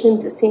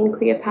transition to seeing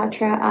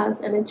Cleopatra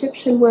as an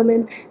Egyptian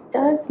woman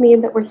does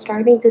mean that we're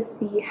starting to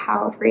see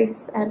how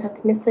race and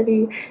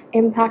ethnicity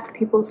impact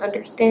people's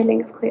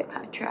understanding of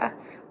Cleopatra.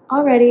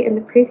 Already in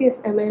the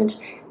previous image,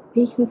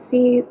 we can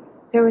see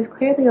there was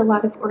clearly a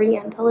lot of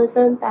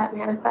Orientalism that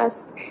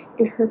manifests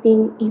in her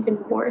being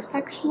even more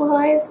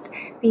sexualized.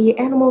 The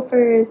animal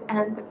furs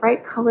and the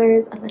bright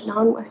colors and the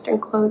non-Western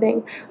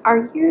clothing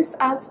are used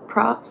as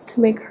props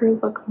to make her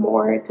look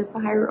more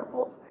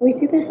desirable. We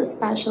see this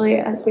especially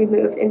as we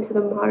move into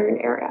the modern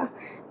era.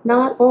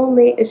 Not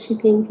only is she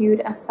being viewed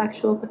as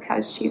sexual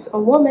because she's a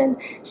woman,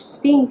 she's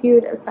being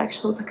viewed as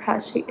sexual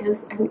because she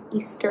is an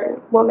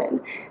Eastern woman.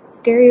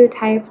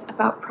 Stereotypes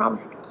about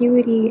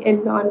promiscuity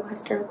in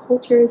non-Western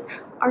cultures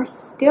are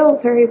still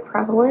very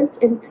prevalent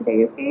in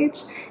today's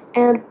age,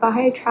 and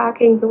by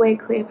tracking the way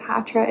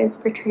Cleopatra is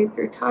portrayed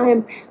through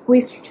time, we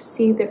start to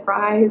see the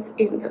rise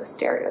in those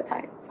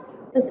stereotypes.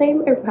 The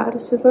same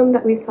eroticism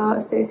that we saw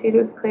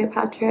associated with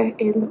Cleopatra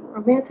in the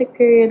Romantic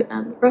period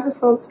and the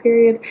Renaissance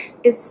period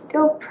is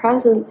still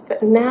present,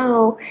 but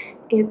now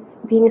it's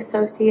being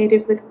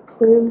associated with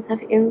plumes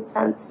of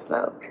incense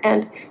smoke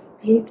and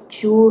big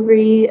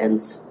jewelry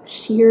and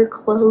sheer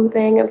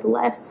clothing and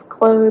less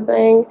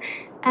clothing.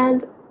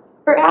 And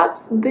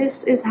perhaps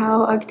this is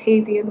how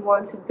Octavian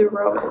wanted the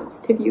Romans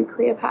to view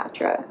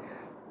Cleopatra,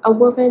 a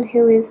woman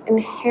who is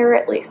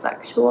inherently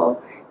sexual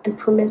and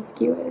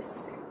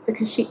promiscuous,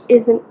 because she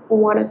isn't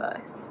one of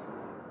us.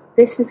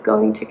 This is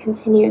going to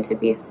continue to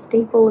be a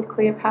staple of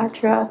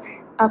Cleopatra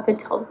up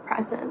until the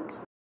present.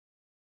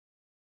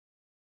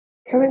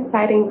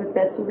 Coinciding with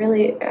this,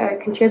 really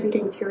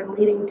contributing to and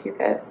leading to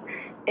this,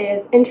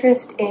 is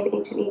interest in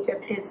ancient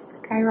Egypt is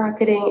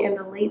skyrocketing in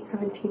the late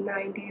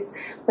 1790s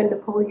when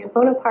Napoleon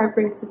Bonaparte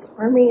brings his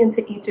army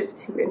into Egypt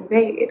to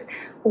invade.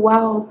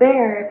 While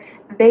there,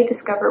 they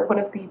discover one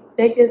of the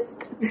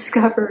biggest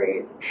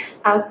discoveries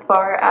as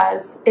far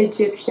as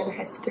Egyptian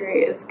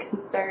history is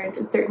concerned,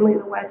 and certainly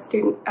the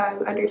Western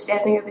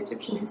understanding of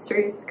Egyptian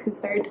history is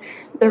concerned,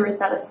 the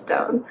Rosetta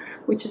Stone,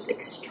 which is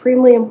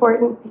extremely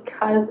important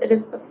because it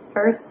is the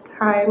first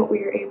time we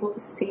are able to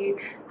see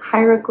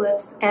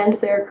hieroglyphs and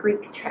their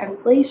Greek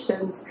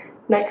translations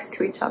next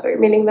to each other,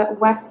 meaning that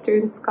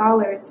Western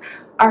scholars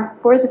are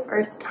for the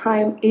first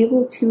time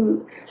able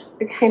to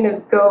kind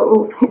of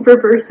go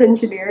reverse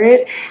engineer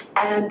it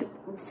and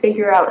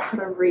figure out how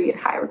to read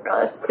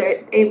hieroglyphs.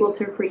 They're able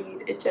to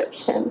read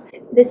Egyptian.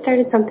 This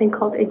started something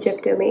called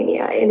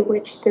Egyptomania, in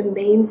which the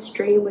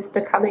mainstream was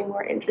becoming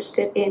more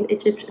interested in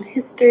Egyptian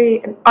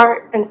history and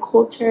art and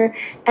culture,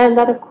 and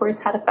that of course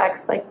had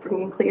effects like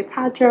bringing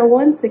Cleopatra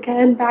once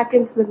again back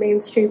into the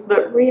mainstream,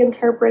 but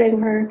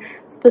reinterpreting her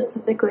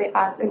specifically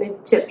as an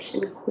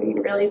Egyptian queen,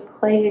 really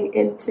playing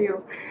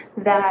into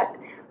that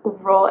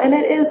role, and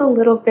it is a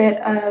little bit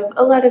of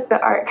a lot of the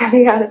art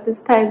coming out at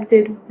this time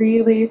did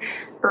really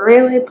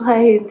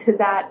play into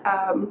that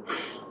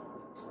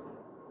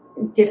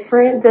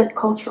the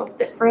cultural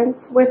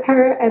difference with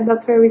her, and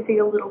that's where we see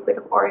a little bit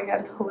of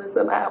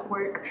Orientalism at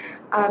work,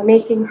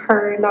 making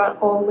her not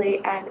only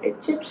an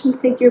Egyptian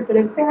figure but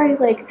a very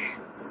like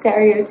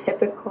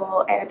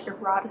stereotypical and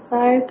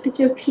eroticized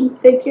Egyptian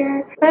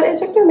figure. But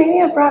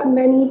Egyptomania brought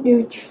many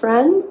new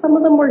trends. Some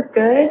of them were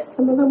good,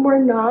 some of them were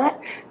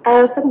not.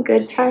 Some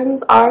good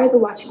trends are the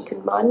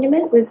Washington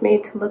Monument was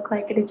made to look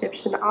like an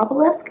Egyptian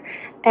obelisk,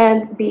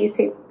 and the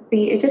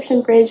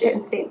Egyptian bridge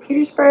in St.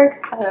 Petersburg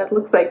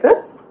looks like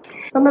this.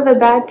 Some of the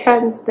bad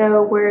trends,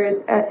 though,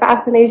 were a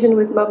fascination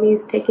with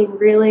mummies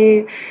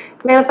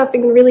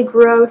manifesting in really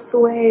gross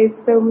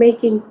ways, so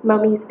making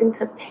mummies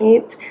into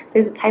paint.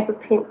 There's a type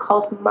of paint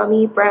called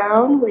mummy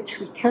brown, which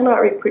we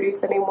cannot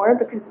reproduce anymore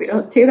because we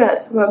don't do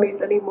that to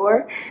mummies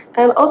anymore.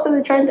 And also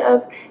the trend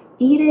of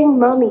eating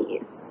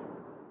mummies.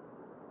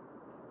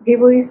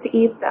 People used to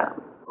eat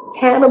them.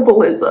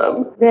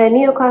 Cannibalism. The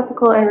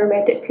neoclassical and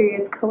romantic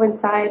periods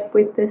coincide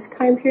with this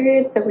time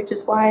period, so which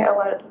is why a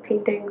lot of the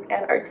paintings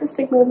and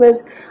artistic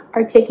movements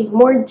are taking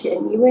more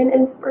genuine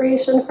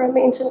inspiration from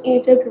ancient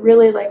Egypt,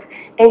 really like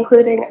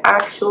including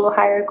actual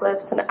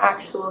hieroglyphs and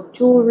actual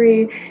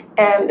jewelry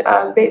and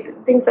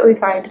things that we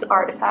find in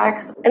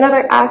artifacts.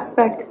 Another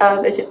aspect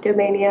of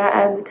Egyptomania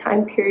and the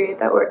time period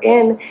that we're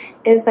in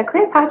is that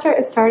Cleopatra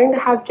is starting to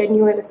have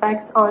genuine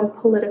effects on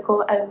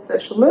political and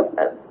social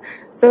movements.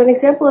 So an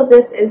example of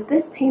this is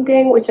this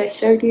painting, which I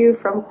showed you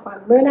from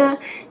Juan Luna,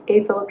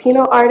 a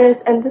Filipino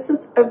artist, and this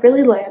is a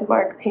really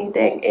landmark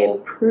painting in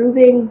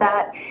proving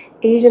that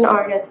Asian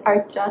artists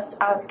are just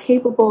as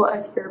capable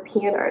as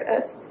European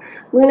artists.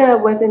 Luna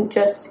wasn't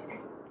just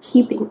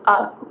keeping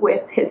up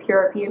with his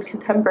European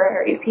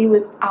contemporaries, he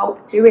was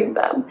outdoing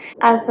them.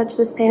 As such,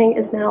 this painting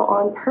is now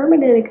on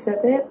permanent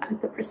exhibit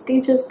at the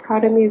prestigious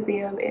Prado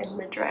Museum in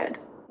Madrid.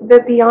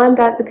 But beyond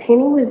that, the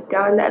painting was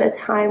done at a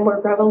time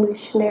where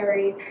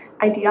revolutionary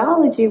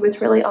ideology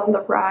was really on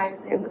the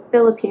rise in the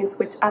Philippines,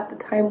 which at the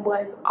time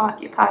was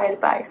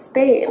occupied by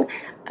Spain.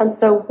 And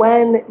so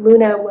when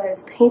Luna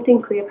was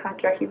painting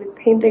Cleopatra, he was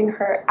painting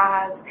her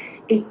as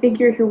a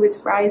figure who was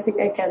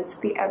rising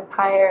against the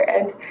empire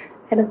and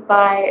kind of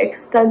by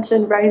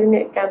extension rising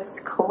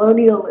against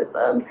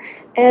colonialism.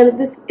 And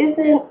this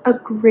isn't a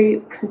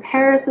great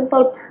comparison, it's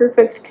not a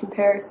perfect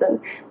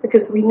comparison,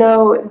 because we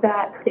know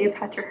that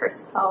Cleopatra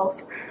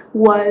herself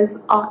was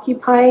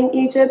occupying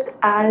Egypt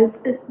as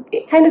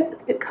kind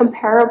of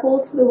comparable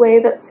to the way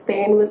that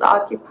Spain was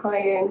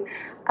occupying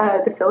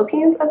the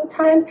Philippines at the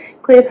time.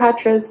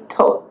 Cleopatra's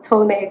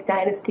Ptolemaic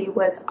dynasty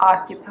was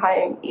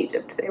occupying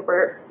Egypt. They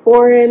were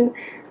foreign,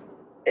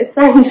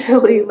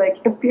 essentially like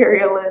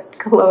imperialist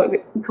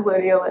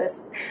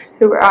colonialists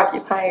who were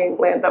occupying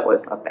land that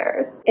was not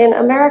theirs. In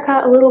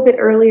America, a little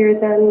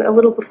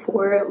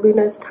before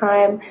Luna's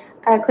time,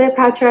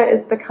 Cleopatra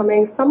is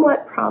becoming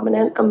somewhat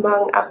prominent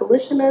among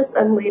abolitionists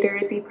and later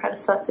the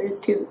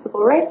predecessors to the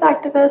civil rights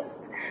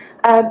activists,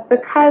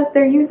 because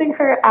they're using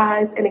her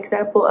as an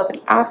example of an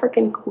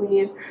African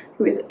queen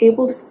who is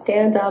able to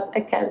stand up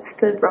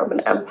against the Roman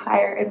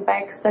Empire and by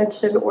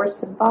extension or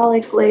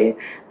symbolically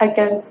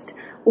against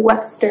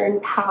Western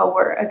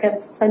power,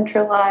 against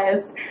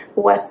centralized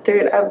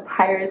Western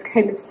empires,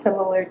 kind of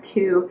similar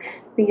to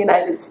the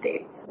United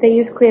States. They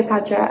use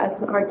Cleopatra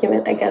as an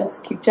argument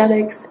against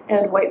eugenics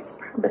and white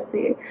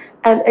supremacy.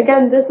 And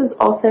again, this is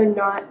also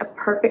not a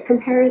perfect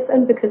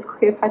comparison because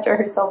Cleopatra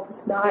herself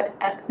was not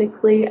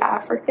ethnically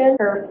African.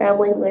 Her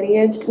family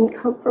lineage didn't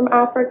come from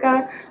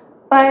Africa.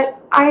 But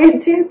I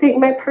do think,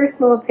 my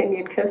personal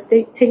opinion, kind of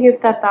taking a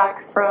step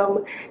back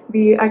from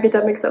the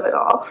academics of it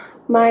all,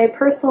 my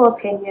personal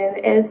opinion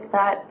is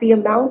that the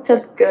amount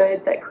of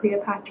good that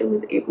Cleopatra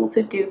was able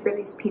to do for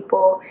these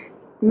people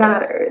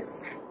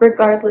matters,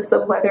 regardless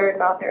of whether or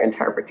not their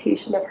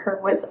interpretation of her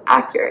was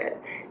accurate.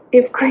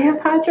 If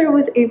Cleopatra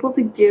was able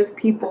to give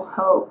people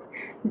hope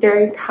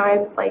during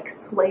times like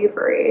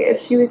slavery,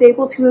 if she was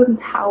able to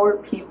empower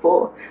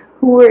people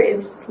who were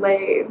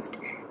enslaved,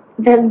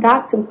 then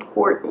that's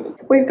important.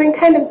 We've been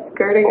kind of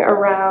skirting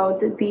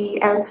around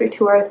the answer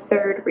to our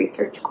third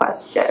research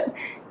question.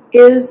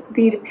 Is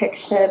the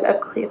depiction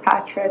of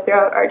Cleopatra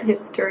throughout art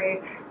history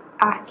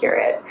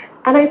accurate?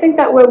 And I think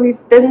that what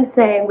we've been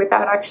saying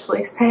without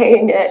actually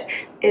saying it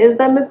is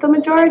that the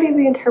majority of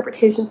the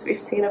interpretations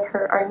we've seen of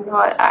her are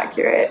not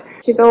accurate.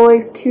 She's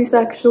always too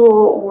sexual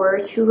or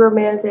too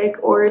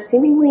romantic or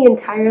seemingly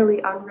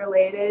entirely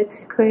unrelated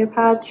to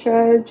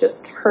Cleopatra,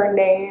 just her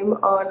name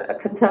on a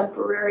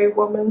contemporary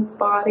woman's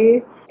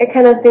body. It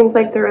kind of seems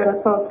like the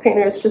Renaissance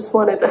painters just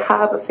wanted to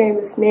have a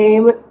famous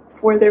name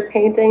for their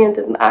painting and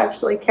didn't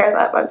actually care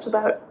that much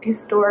about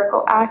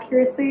historical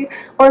accuracy,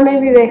 or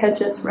maybe they had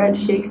just read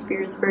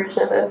Shakespeare's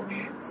version and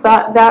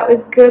thought that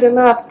was good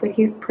enough, but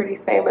he's pretty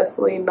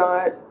famously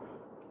not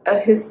a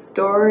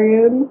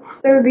historian.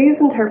 So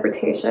these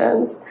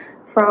interpretations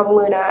from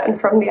Luna and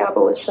from the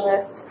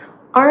abolitionists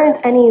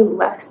aren't any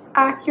less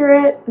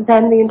accurate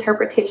than the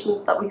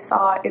interpretations that we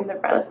saw in the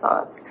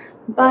Renaissance.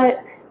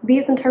 but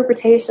these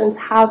interpretations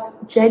have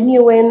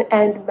genuine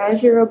and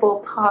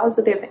measurable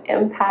positive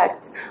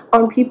impacts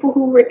on people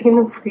who were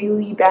in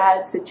really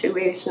bad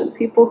situations,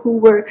 people who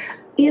were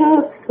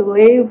in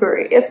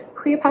slavery. If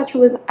Cleopatra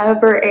was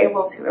ever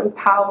able to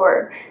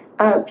empower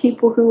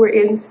people who were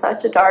in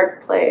such a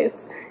dark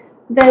place,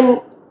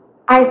 then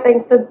I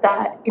think that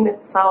that in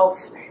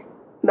itself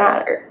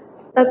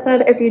matters. That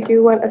said, if you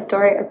do want a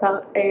story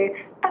about a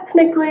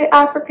ethnically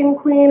African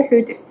queen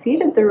who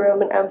defeated the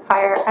Roman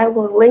Empire, I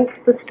will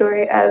link the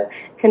story of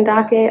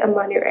Kandake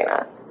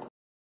Amanirenas.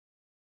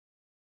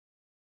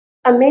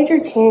 A major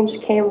change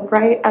came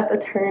right at the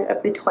turn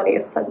of the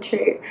 20th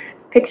century.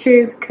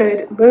 Pictures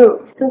could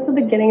move. Since the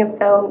beginning of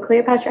film,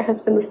 Cleopatra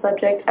has been the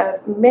subject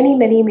of many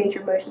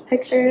major motion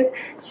pictures.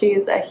 She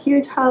is a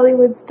huge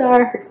Hollywood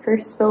star. Her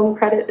first film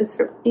credit is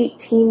from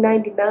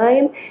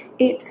 1899,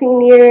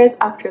 18 years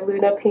after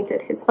Luna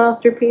painted his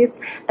masterpiece,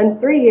 and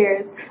 3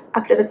 years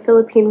after the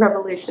Philippine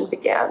Revolution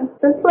began.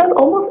 Since then,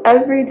 almost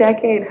every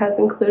decade has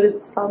included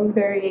some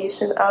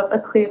variation of a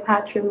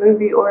Cleopatra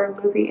movie or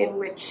a movie in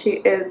which she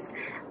is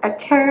a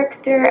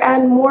character,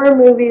 and more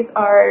movies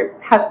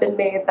have been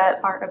made that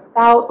are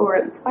about or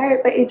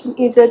inspired by ancient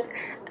Egypt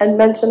and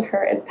mention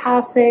her in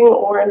passing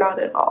or not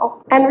at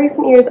all. And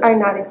recent years are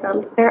not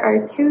exempt. There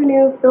are 2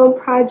 new film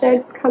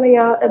projects coming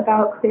out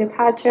about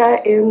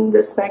Cleopatra in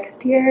this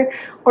next year,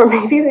 or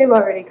maybe they've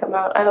already come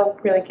out. I don't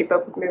really keep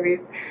up with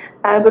movies,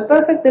 but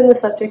both have been the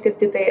subject of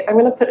debate. I'm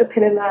going to put a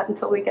pin in that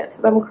until we get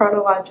to them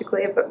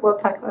chronologically, but we'll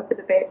talk about the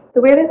debate.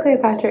 The way that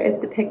Cleopatra is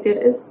depicted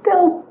is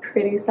still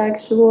pretty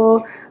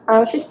sexual.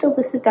 She's still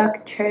the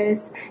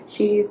seductress.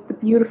 She's the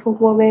beautiful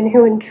woman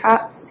who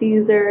entrapped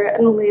Caesar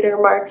and later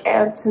Mark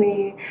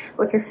Antony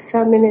with her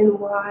feminine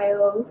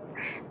wiles.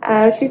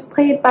 She's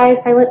played by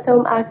silent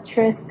film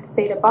actress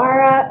Theda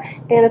Bara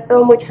in a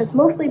film which has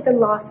mostly been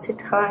lost to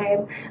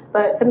time,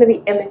 but some of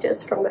the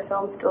images from the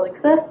film still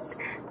exist.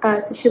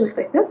 So she looked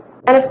like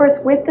this. And of course,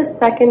 with the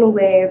second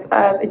wave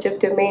of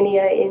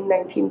Egyptomania in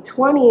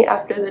 1920,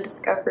 after the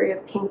discovery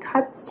of King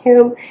Tut's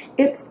tomb,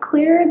 it's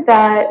clear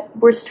that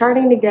we're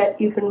starting to get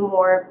even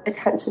more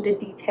attention to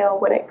detail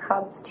when it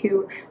comes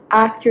to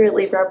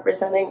accurately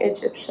representing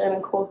Egyptian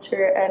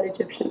culture and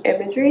Egyptian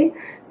imagery.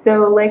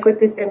 So like with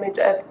this image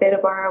of Theda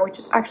Bara, which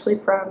is actually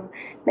from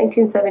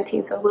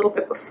 1917, so a little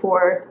bit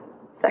before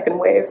second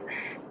wave,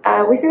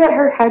 we see that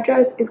her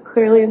headdress is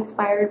clearly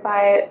inspired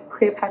by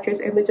Cleopatra's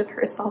image of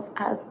herself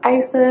as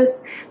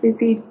Isis. We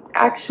see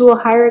actual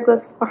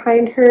hieroglyphs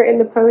behind her in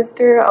the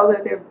poster,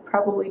 although they're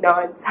probably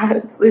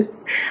nonsense.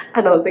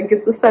 I don't think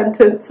it's a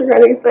sentence or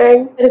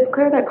anything. But it's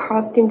clear that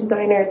costume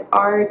designers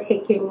are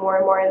taking more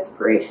and more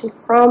inspiration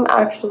from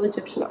actual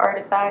Egyptian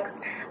artifacts,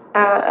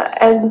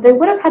 and they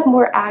would have had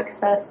more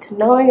access to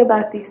knowing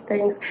about these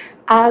things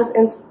as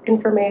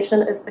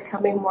information is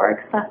becoming more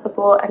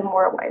accessible and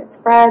more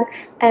widespread.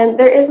 And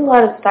there is a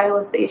lot of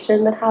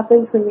stylization that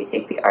happens when we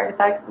take the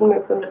artifacts and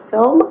move them to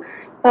film,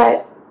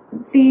 but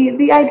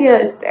the idea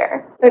is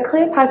there. But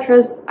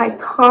Cleopatra's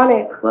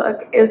iconic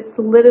look is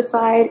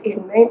solidified in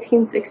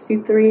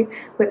 1963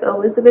 with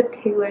Elizabeth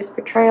Taylor's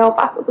portrayal,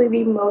 possibly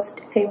the most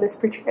famous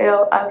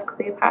portrayal of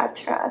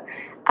Cleopatra.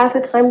 At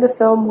the time, the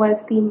film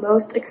was the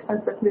most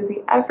expensive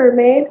movie ever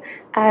made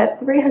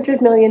at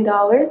 $300 million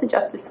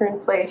adjusted for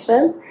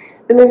inflation.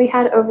 The movie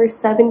had over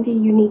 70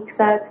 unique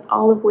sets,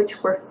 all of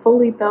which were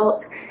fully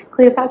built.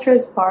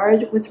 Cleopatra's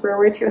barge was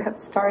rumored to have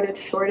started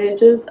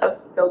shortages of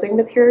building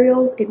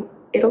materials in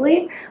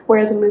Italy,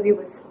 where the movie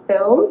was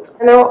filmed.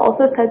 And there were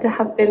also said to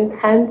have been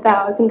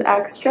 10,000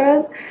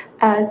 extras,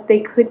 as they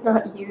could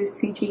not use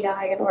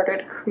CGI in order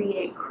to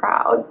create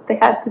crowds. They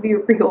had to be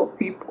real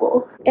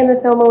people. In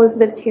the film,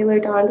 Elizabeth Taylor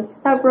donned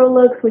several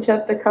looks which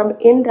have become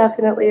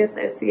indefinitely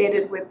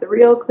associated with the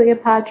real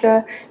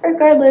Cleopatra,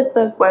 regardless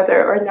of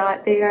whether or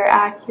not they are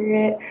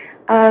accurate.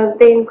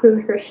 They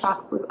include her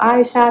shock blue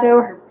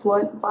eyeshadow, her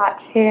blunt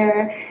black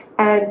hair,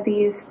 and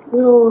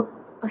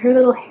her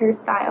little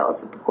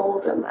hairstyles with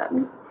gold in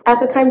them. At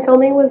the time,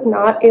 filming was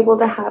not able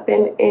to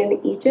happen in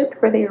Egypt,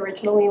 where they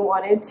originally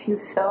wanted to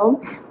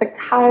film,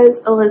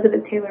 because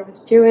Elizabeth Taylor was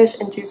Jewish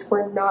and Jews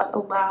were not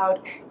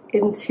allowed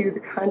into the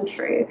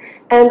country.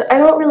 And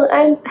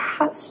I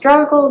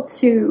struggle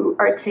to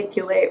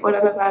articulate what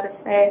I'm about to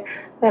say,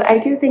 but I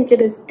do think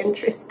it is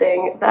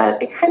interesting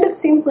that it kind of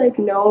seems like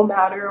no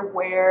matter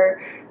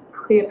where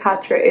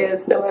Cleopatra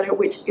is, no matter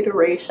which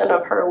iteration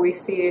of her we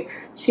see,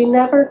 she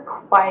never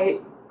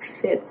quite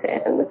fits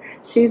in.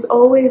 She's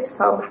always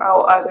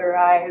somehow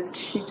otherized.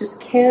 She just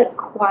can't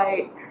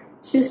quite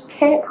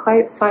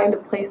find a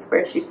place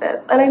where she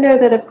fits. And I know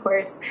that, of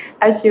course,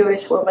 a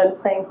Jewish woman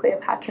playing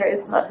Cleopatra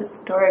is not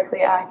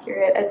historically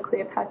accurate, as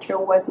Cleopatra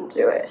wasn't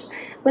Jewish.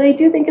 But I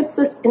do think it's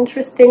this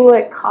interesting,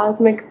 like,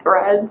 cosmic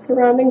thread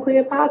surrounding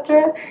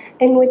Cleopatra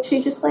in which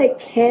we just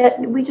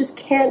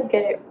can't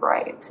get it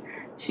right.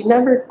 She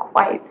never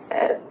quite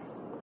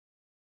fits.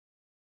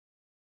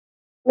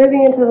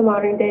 Moving into the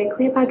modern day,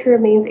 Cleopatra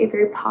remains a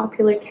very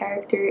popular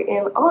character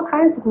in all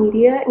kinds of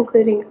media,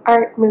 including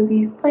art,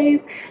 movies,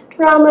 plays,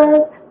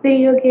 dramas,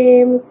 video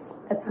games,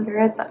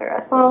 etc.,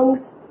 etc.,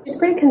 songs. She's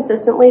pretty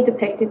consistently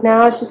depicted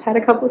now. She's had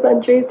a couple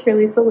centuries to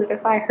really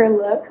solidify her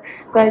look,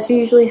 but she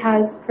usually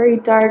has very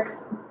dark,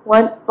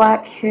 blunt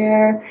black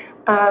hair,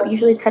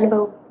 usually kind of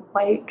a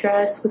white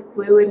dress with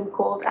blue and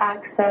gold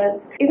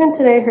accents. Even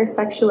today, her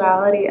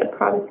sexuality and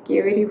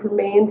promiscuity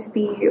remain to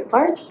be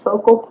large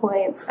focal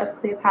points of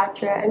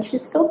Cleopatra, and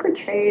she's still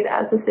portrayed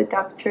as a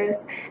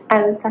seductress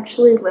and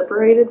sexually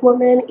liberated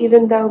woman,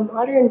 even though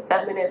modern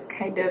feminists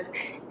kind of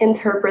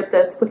interpret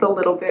this with a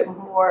little bit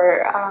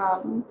more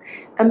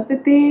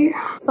empathy.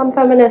 Some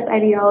feminist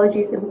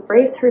ideologies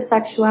embrace her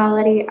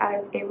sexuality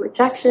as a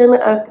rejection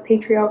of the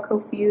patriarchal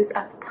views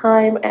at the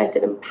time and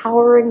an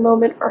empowering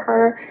moment for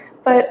her,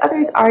 but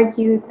others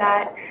argue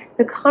that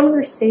the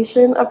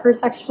conversation of her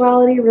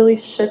sexuality really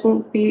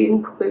shouldn't be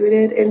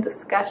included in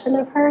discussion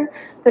of her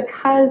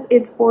because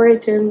its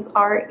origins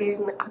are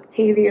in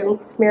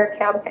Octavian's smear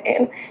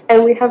campaign,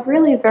 and we have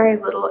really very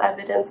little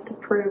evidence to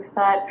prove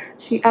that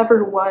she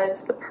ever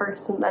was the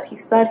person that he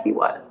said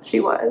she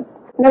was.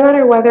 No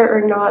matter whether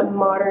or not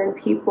modern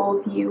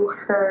people view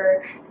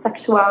her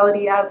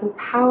sexuality as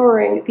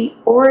empowering, the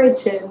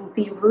origin,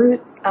 the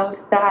roots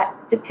of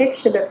that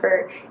depiction of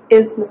her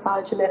is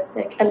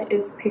misogynistic and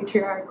is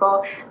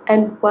patriarchal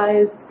and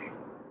was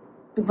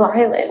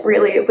violent,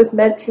 really. It was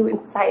meant to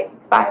incite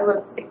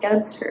violence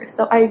against her.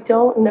 So I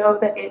don't know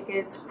that it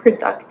is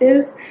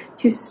productive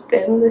to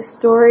spin this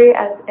story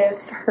as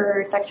if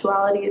her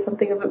sexuality is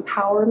something of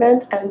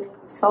empowerment and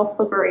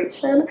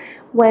self-liberation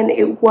when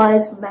it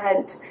was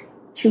meant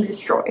to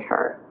destroy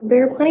her.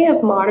 There are plenty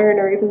of modern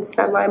or even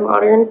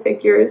semi-modern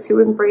figures who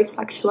embrace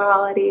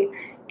sexuality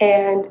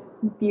and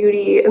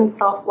beauty and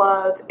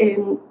self-love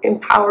in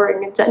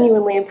empowering and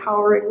genuinely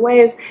empowering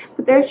ways,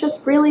 but there's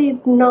just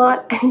really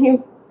not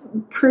any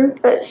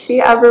proof that she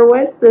ever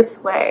was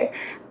this way.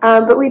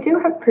 But we do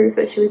have proof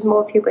that she was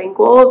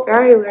multilingual,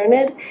 very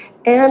learned,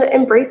 and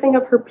embracing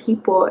of her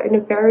people, and a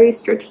very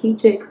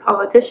strategic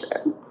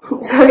politician.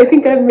 So I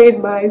think I've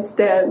made my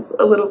stance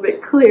a little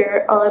bit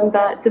clear on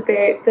that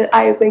debate, that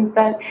I think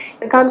that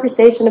the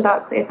conversation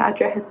about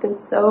Cleopatra has been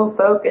so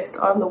focused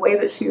on the way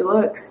that she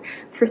looks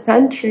for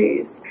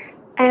centuries.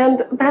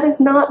 And that is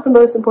not the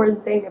most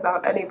important thing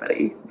about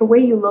anybody. The way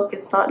you look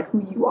is not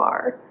who you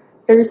are.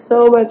 There's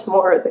so much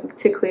more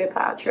to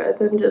Cleopatra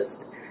than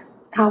just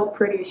how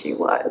pretty she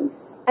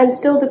was. And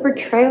still, the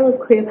portrayal of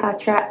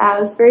Cleopatra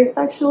as very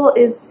sexual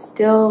is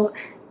still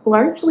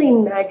largely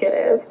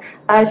negative.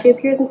 She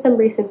appears in some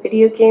recent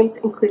video games,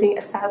 including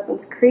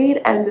Assassin's Creed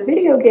and the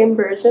video game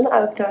version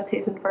of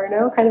Dante's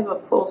Inferno, kind of a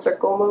full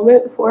circle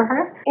moment for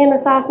her. In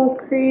Assassin's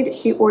Creed,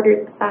 she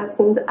orders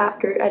assassins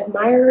after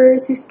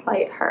admirers who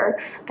slight her,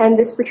 and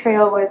this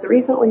portrayal was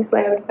recently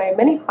slammed by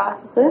many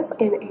classicists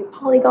in a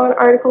Polygon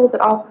article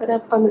that I'll put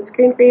up on the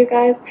screen for you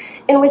guys,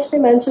 in which they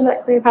mentioned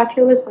that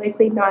Cleopatra was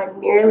likely not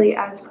nearly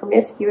as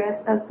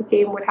promiscuous as the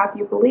game would have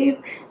you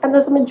believe, and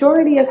that the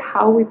majority of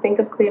how we think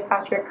of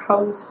Cleopatra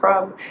comes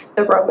from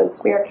the Roman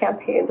smear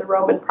campaign, the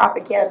Roman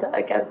propaganda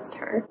against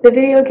her. The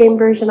video game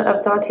version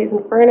of Dante's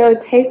Inferno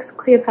takes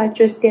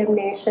Cleopatra's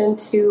damnation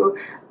to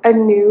a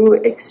new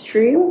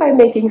extreme by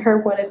making her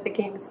one of the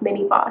game's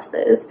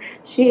mini-bosses.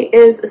 She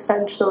is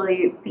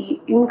essentially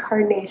the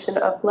incarnation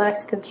of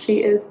lust, and she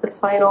is the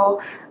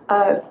final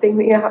thing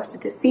that you have to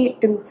defeat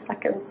in the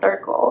second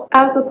circle.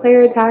 As the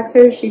player attacks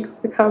her, she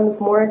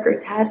becomes more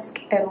grotesque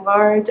and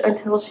large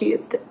until she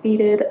is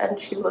defeated and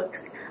she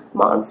looks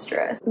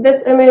monstrous.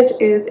 This image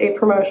is a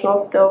promotional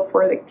still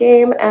for the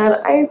game, and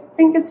I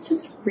think it's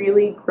just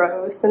really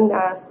gross and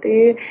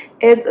nasty.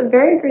 It's a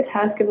very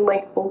grotesque and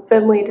like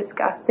openly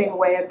disgusting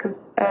way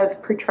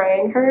of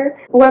portraying her.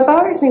 What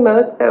bothers me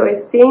most though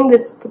is seeing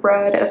this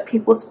thread of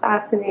people's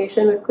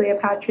fascination with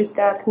Cleopatra's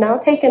death now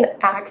take an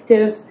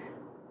active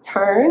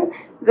turn.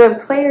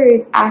 The player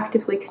is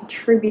actively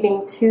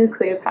contributing to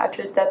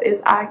Cleopatra's death,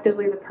 is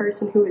actively the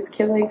person who is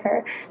killing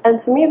her.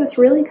 And to me, this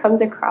really comes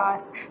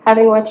across,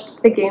 having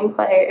watched the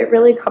gameplay, it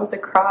really comes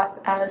across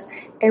as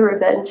a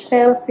revenge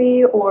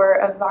fantasy or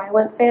a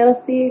violent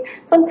fantasy,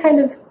 some kind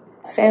of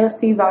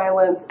fantasy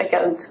violence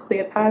against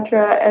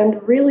Cleopatra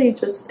and really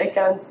just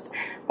against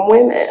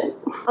women.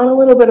 On a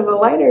little bit of a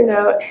lighter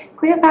note,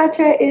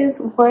 Cleopatra is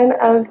one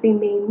of the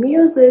main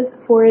muses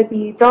for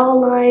the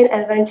doll line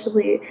and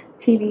eventually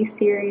TV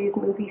series,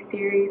 movie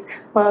series,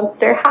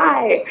 Monster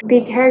High.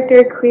 The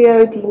character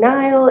Cleo de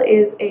Nile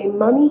is a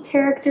mummy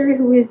character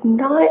who is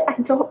not, I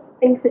don't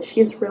think that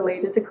she is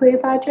related to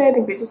Cleopatra, I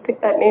think we just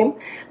took that name,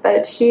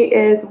 but she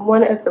is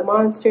one of the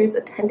monsters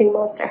attending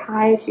Monster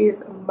High. She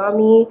is a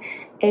mummy,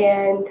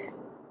 and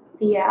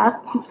yeah,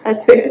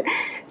 that's it.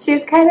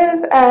 She's kind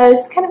of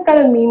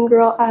got a mean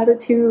girl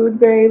attitude,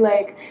 very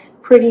like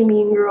pretty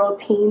mean girl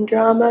teen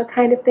drama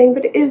kind of thing,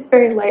 but it is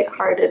very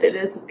lighthearted. It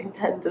is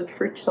intended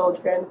for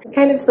children.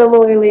 Kind of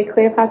similarly,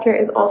 Cleopatra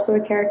is also a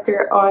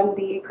character on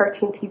the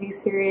cartoon TV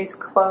series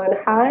Clone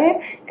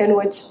High, in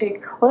which a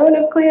clone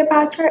of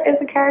Cleopatra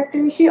is a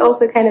character. She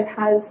also kind of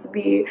has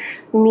the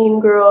mean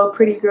girl,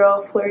 pretty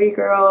girl, flirty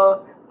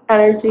girl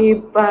energy,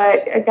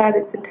 but again,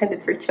 it's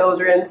intended for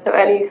children, so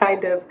any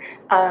kind of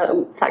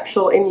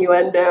sexual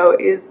innuendo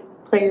is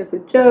played as a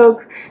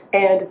joke,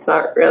 and it's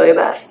not really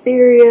that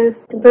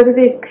serious. Both of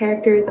these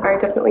characters are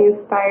definitely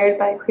inspired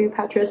by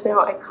Cleopatra's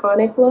now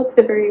iconic look,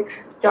 the very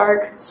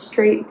dark,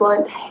 straight,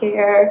 blunt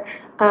hair.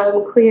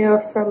 Cleo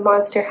from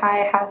Monster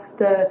High has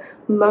the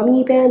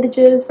mummy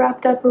bandages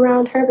wrapped up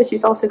around her, but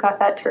she's also got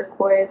that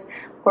turquoise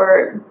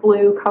or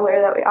blue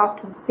color that we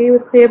often see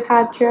with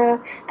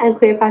Cleopatra. And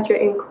Cleopatra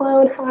in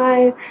Clone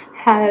High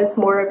has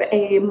more of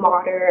a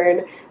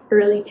modern,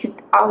 early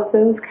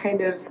 2000s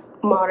kind of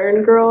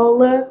modern girl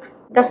look.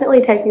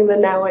 Definitely taking the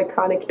now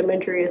iconic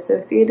imagery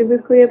associated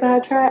with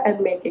Cleopatra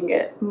and making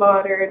it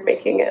modern,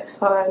 making it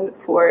fun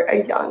for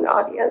a young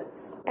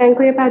audience. And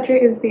Cleopatra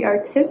is the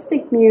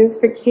artistic muse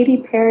for Katy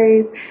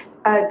Perry's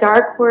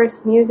Dark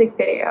Horse music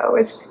video,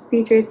 which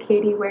features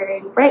Katy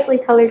wearing brightly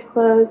colored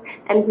clothes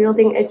and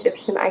wielding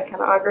Egyptian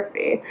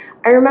iconography.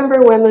 I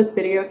remember when this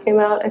video came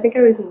out, I think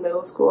I was in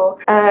middle school,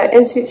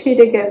 and she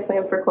did get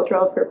slammed for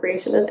cultural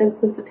appropriation and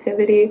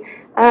insensitivity.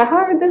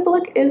 However, this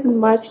look is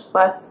much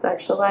less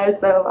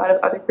sexualized than a lot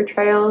of other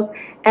portrayals,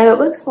 and it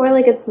looks more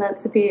like it's meant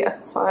to be a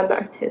fun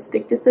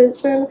artistic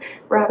decision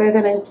rather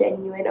than a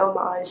genuine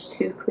homage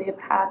to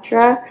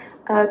Cleopatra.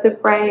 The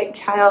bright,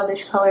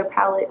 childish color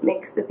palette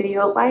makes the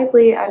video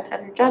lively and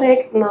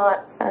energetic,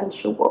 not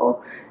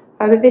sensual.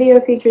 The video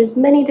features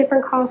many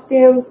different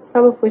costumes,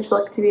 some of which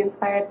look to be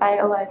inspired by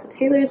Eliza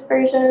Taylor's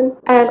version.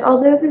 And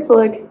although this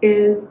look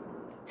is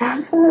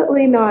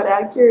definitely not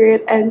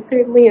accurate and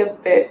certainly a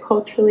bit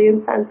culturally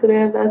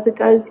insensitive, as it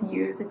does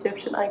use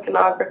Egyptian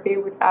iconography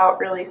without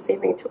really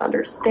seeming to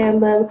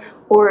understand them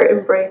or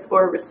embrace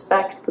or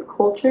respect the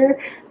culture,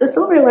 the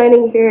silver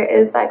lining here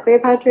is that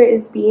Cleopatra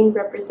is being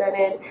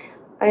represented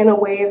in a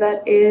way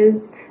that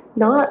is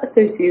not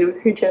associated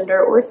with her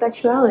gender or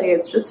sexuality.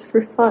 It's just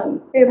for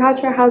fun.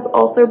 Cleopatra has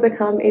also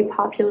become a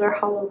popular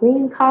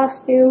Halloween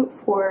costume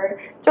for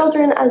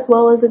children as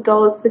well as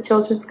adults. The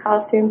children's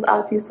costumes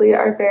obviously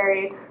are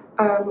very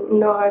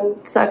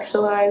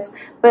non-sexualized,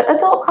 but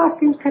adult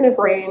costumes kind of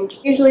range.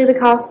 Usually the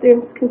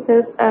costumes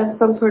consist of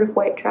some sort of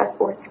white dress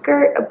or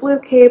skirt, a blue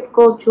cape,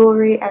 gold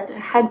jewelry, and a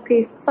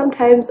headpiece,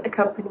 sometimes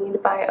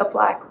accompanied by a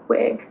black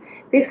wig.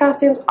 These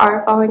costumes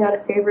are falling out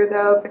of favor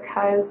though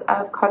because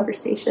of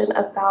conversation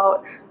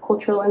about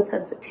cultural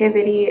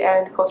insensitivity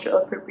and cultural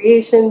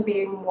appropriation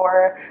being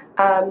more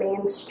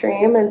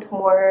mainstream and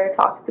more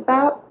talked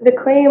about. The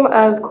claim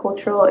of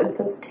cultural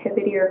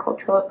insensitivity or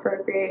cultural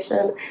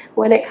appropriation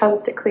when it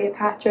comes to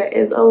Cleopatra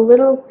is a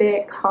little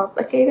bit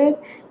complicated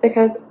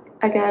because,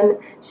 again,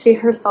 she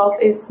herself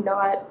is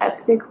not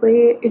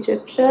ethnically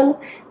Egyptian.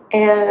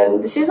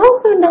 And she's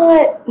also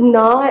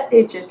not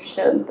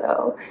Egyptian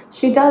though.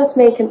 She does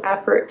make an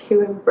effort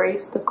to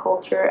embrace the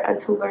culture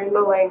and to learn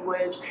the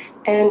language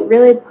and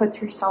really puts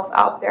herself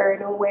out there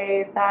in a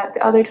way that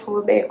the other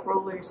Ptolemaic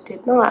rulers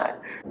did not.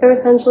 So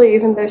essentially,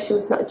 even though she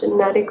was not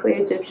genetically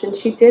Egyptian,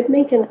 she did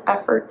make an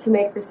effort to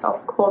make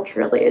herself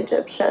culturally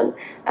Egyptian.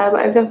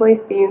 I've definitely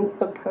seen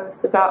some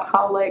posts about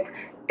how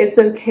it's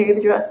okay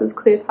to dress as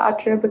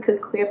Cleopatra because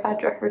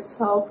Cleopatra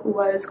herself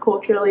was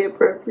culturally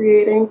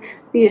appropriating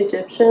the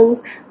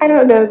Egyptians. I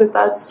don't know that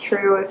that's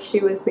true if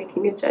she was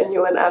making a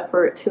genuine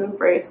effort to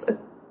embrace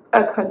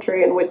a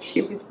country in which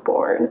she was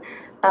born.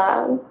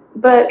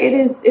 But it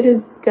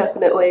is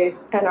definitely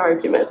an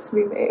argument to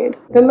be made.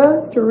 The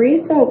most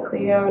recent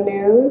Cleo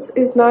news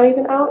is not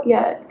even out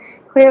yet.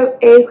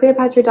 A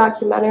Cleopatra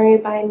documentary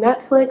by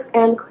Netflix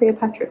and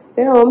Cleopatra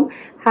film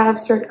have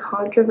started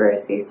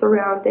controversy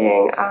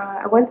surrounding,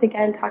 once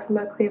again, talking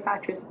about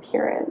Cleopatra's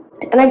appearance.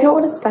 And I don't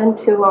want to spend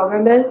too long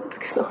on this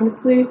because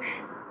honestly,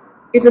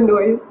 it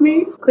annoys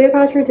me.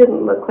 Cleopatra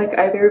didn't look like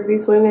either of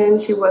these women.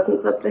 She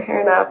wasn't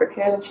sub-Saharan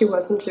African and she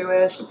wasn't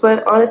Jewish.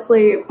 But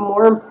honestly,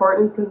 more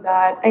important than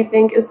that, I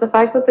think, is the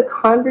fact that the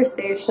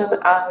conversation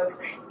of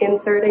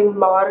inserting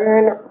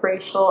modern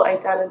racial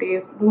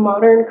identities, the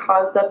modern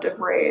concept of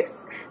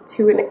race,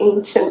 to an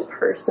ancient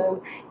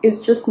person is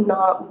just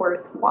not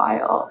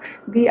worthwhile.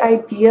 The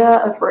idea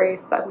of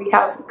race that we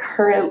have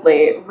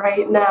currently,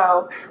 right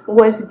now,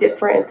 was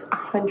different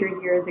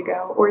 100 years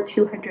ago or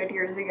 200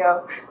 years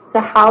ago.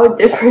 So how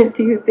different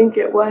do you think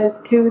it was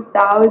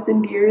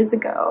 2,000 years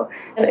ago?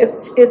 And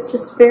it's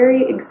just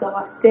very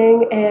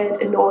exhausting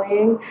and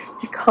annoying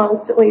to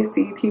constantly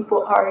see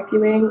people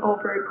arguing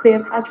over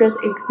Cleopatra's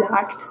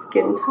exact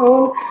skin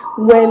tone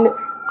when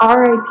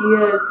our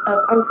ideas of,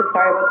 I'm so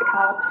sorry about the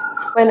cops,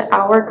 when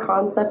our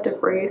concept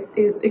of race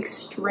is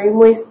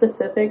extremely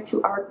specific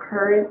to our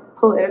current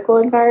political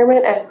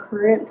environment and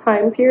current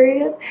time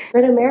period.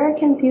 But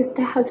Americans used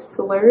to have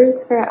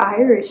slurs for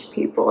Irish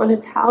people and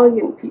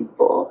Italian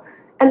people,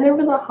 and there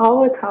was a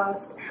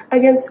Holocaust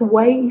against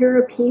white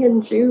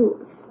European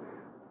Jews.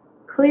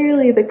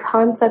 Clearly, the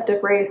concept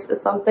of race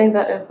is something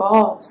that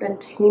evolves and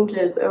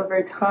changes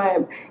over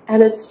time,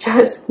 and it's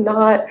just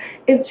not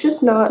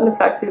an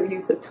effective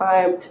use of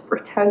time to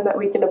pretend that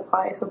we can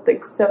apply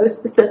something so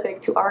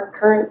specific to our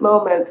current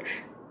moment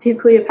to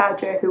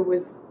Cleopatra, who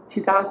was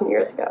 2,000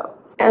 years ago.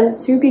 And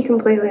to be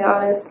completely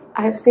honest,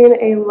 I've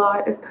seen a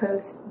lot of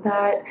posts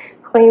that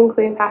claim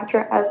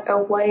Cleopatra as a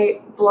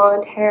white,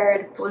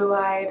 blonde-haired,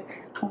 blue-eyed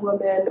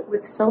woman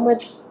with so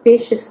much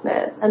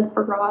viciousness and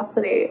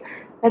ferocity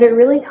that it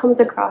really comes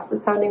across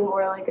as sounding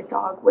more like a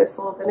dog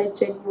whistle than a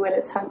genuine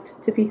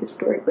attempt to be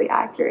historically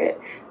accurate.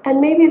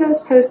 And maybe those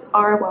posts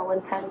are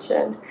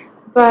well-intentioned,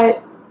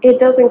 but it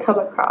doesn't come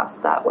across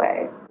that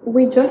way.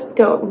 We just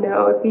don't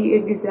know the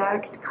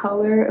exact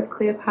color of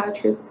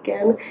Cleopatra's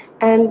skin,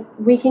 and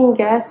we can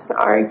guess and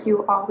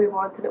argue all we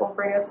want, and it will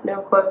bring us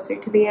no closer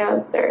to the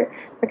answer,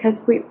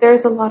 because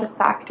there's a lot of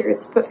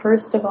factors. But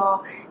first of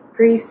all,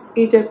 Greece,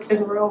 Egypt,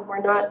 and Rome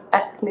were not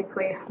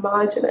ethnically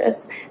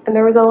homogenous, and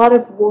there was a lot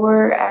of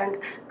war and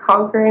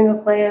conquering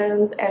of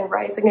lands and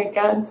rising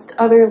against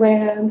other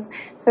lands,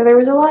 so there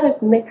was a lot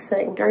of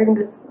mixing during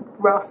this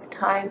rough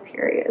time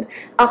period.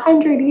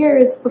 100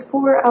 years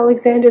before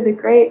Alexander the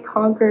Great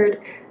conquered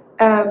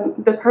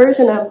the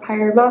Persian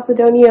Empire,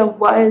 Macedonia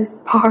was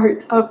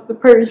part of the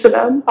Persian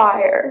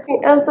Empire.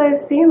 And so I've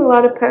seen a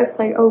lot of posts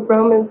like, oh,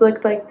 Romans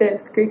looked like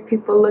this, Greek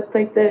people looked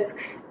like this.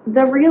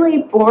 The really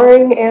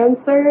boring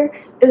answer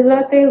is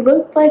that they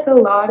looked like a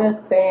lot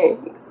of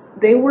things.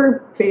 They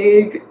were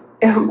big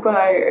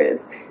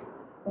empires.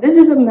 This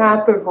is a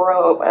map of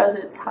Rome as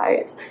its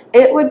height.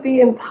 It would be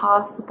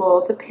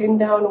impossible to pin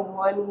down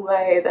one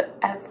way that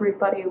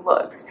everybody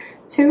looked.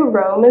 To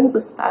Romans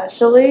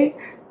especially,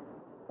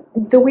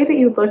 the way that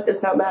you look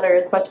does not matter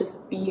as much as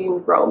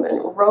being Roman.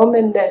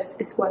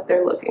 Romanness is what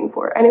they're looking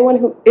for. Anyone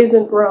who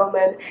isn't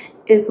Roman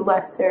is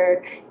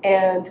lesser,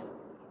 and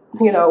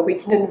we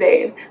can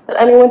invade.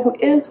 But anyone who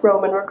is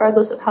Roman,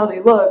 regardless of how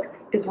they look,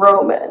 is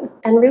Roman.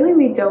 And really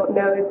we don't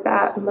know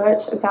that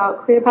much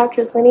about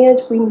Cleopatra's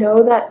lineage. We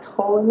know that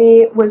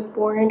Ptolemy was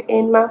born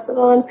in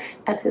Macedon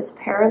and his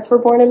parents were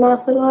born in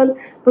Macedon,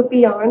 but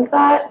beyond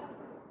that,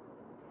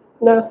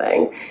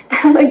 nothing.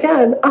 And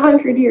again,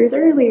 100 years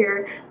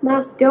earlier,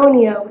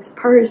 Macedonia was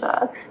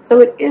Persia. So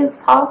it is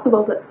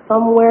possible that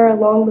somewhere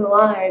along the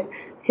line,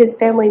 his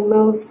family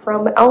moved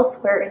from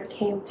elsewhere and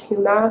came to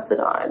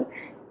Macedon.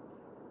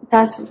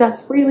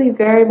 That's really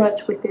very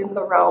much within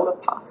the realm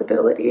of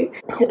possibility.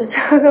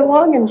 So the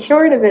long and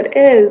short of it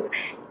is,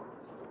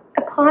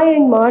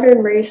 applying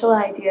modern racial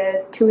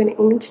ideas to an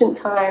ancient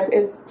time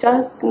is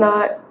just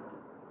not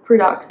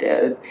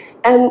productive.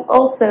 And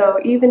also,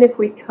 even if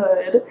we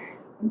could,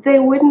 they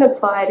wouldn't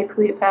apply to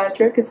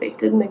Cleopatra because they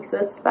didn't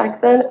exist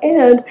back then,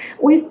 and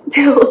we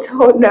still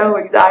don't know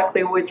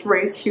exactly which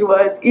race she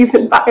was,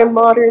 even by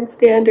modern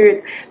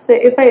standards. So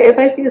if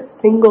I see a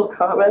single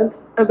comment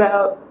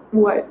about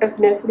what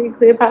ethnicity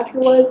Cleopatra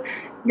was,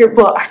 you're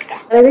blocked.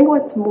 And I think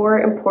what's more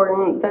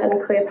important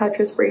than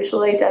Cleopatra's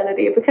racial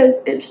identity, because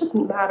it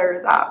shouldn't matter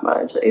that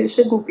much, it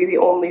shouldn't be the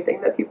only thing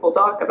that people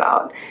talk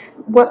about.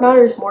 What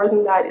matters more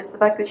than that is the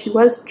fact that she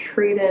was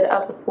treated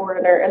as a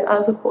foreigner and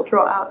as a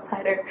cultural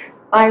outsider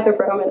by the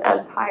Roman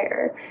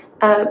Empire,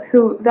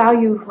 who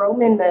valued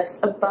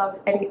Romanness above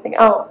anything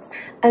else.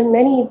 And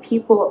many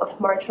people of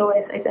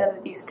marginalized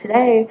identities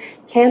today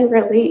can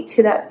relate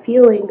to that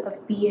feeling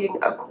of being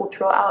a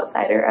cultural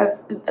outsider,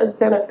 of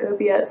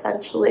xenophobia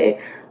essentially,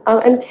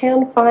 and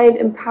can find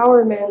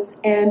empowerment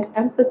and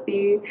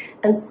empathy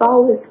and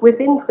solace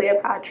within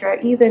Cleopatra,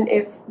 even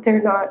if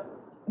they're not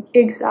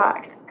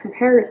exact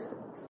comparisons.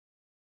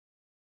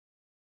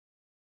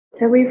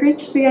 So we've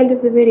reached the end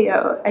of the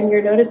video, and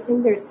you're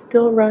noticing there's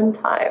still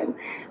runtime.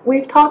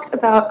 We've talked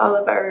about all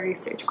of our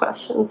research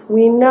questions.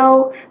 We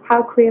know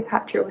how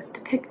Cleopatra was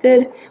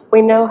depicted,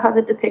 we know how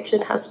the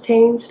depiction has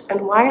changed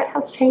and why it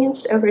has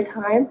changed over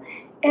time,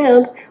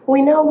 and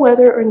we know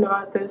whether or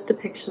not those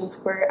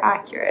depictions were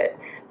accurate.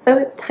 So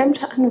it's time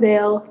to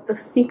unveil the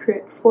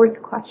secret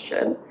fourth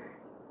question.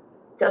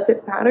 Does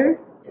it matter?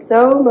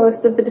 So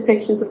most of the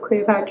depictions of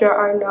Cleopatra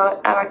are not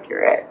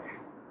accurate.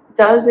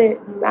 Does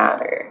it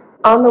matter?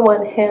 On the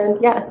one hand,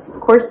 yes,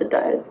 of course it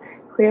does.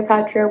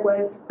 Cleopatra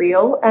was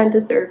real and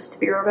deserves to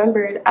be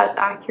remembered as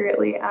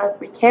accurately as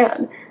we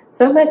can.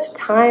 So much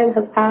time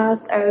has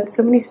passed and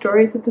so many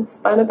stories have been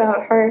spun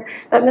about her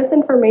that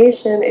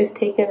misinformation is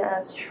taken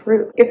as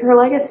true. If her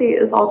legacy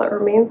is all that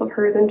remains of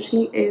her, then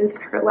she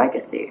is her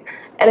legacy.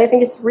 And I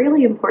think it's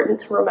really important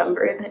to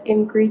remember that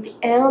in Greek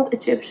and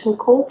Egyptian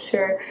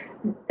culture,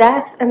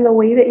 death and the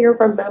way that you're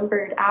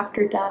remembered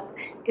after death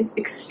is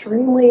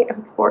extremely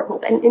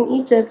important. And in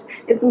Egypt,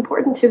 it's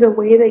important to the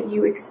way that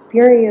you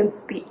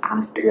experience the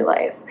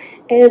afterlife.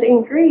 And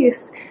in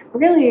Greece,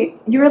 really,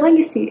 your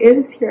legacy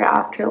is your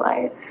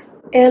afterlife.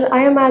 And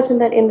I imagine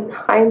that in a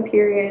time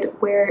period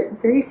where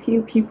very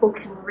few people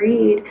can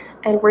read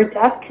and where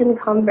death can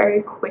come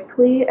very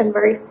quickly and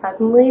very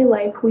suddenly,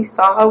 like we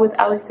saw with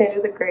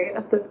Alexander the Great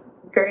at the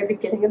very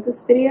beginning of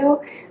this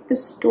video, the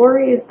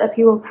stories that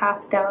people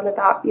pass down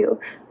about you,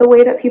 the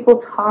way that people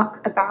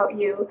talk about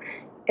you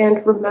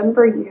and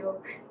remember you,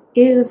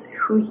 is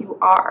who you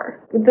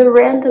are. The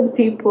random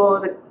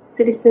people, the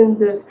citizens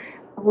of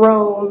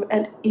Rome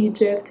and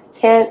Egypt,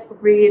 can't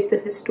read the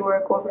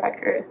historical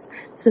records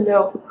to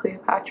know who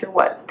Cleopatra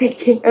was. They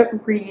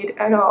can't read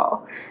at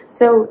all.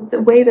 So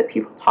the way that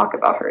people talk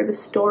about her, the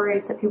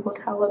stories that people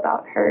tell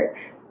about her,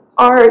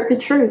 are the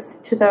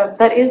truth to them.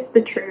 That is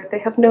the truth. They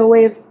have no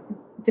way of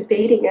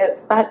debating it.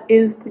 So that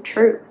is the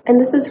truth. And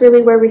this is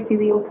really where we see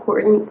the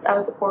importance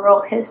of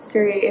oral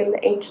history in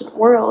the ancient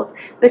world,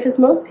 because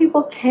most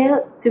people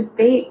can't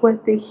debate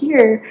what they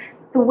hear.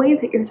 The way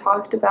that you're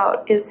talked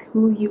about is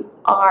who you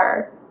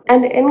are.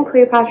 And in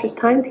Cleopatra's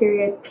time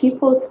period,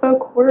 people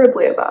spoke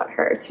horribly about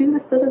her. To the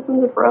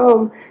citizens of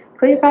Rome,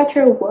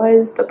 Cleopatra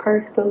was the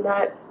person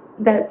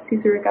that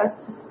Caesar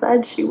Augustus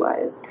said she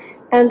was.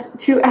 And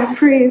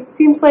it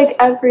seems like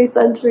every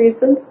century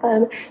since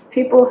then,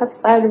 people have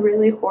said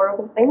really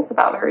horrible things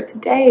about her.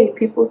 Today,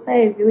 people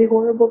say really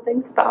horrible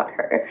things about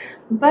her.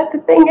 But the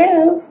thing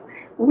is,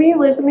 we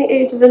live in the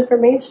age of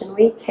information.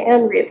 We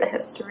can read the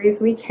histories.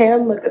 We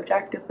can look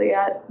objectively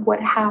at what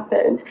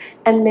happened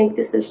and make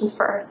decisions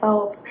for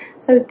ourselves.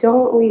 So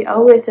don't we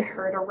owe it to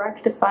her to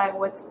rectify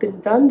what's been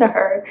done to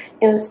her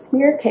in a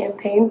smear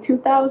campaign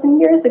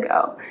 2,000 years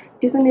ago?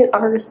 Isn't it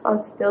our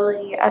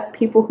responsibility as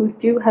people who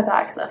do have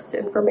access to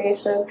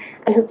information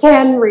and who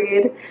can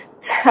read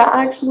to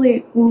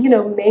actually,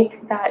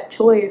 make that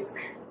choice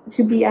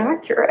to be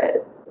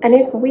accurate? And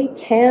if we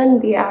can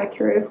be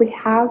accurate, if we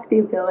have the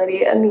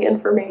ability and the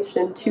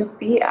information to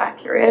be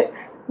accurate,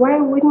 why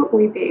wouldn't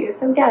we be?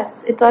 So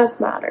yes, it does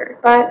matter,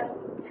 but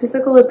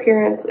physical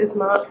appearance is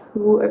not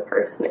who a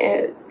person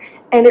is.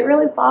 And it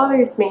really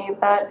bothers me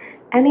that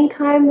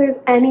anytime there's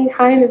any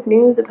kind of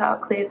news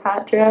about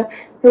Cleopatra,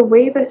 the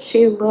way that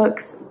she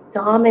looks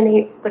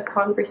dominates the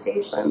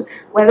conversation,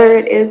 whether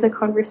it is a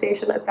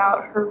conversation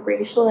about her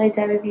racial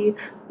identity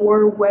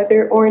or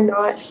whether or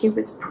not she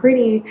was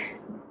pretty.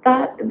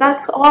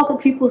 That's all that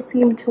people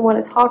seem to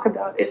want to talk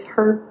about, is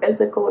her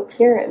physical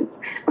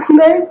appearance.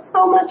 There's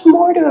so much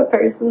more to a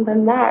person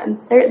than that, and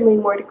certainly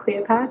more to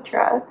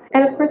Cleopatra.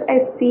 And of course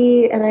I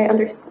see and I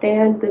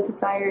understand the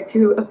desire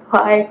to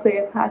apply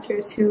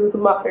Cleopatra to the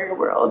modern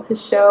world, to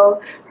show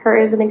her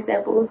as an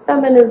example of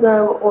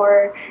feminism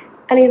or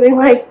anything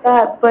like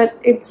that, but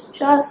it's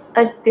just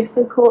a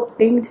difficult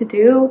thing to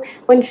do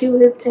when she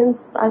lived in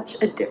such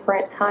a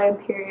different time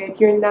period.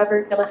 You're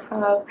never gonna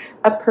have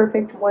a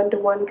perfect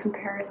one-to-one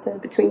comparison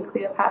between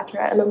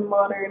Cleopatra and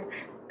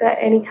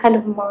any kind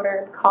of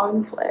modern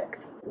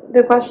conflict.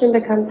 The question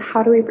becomes,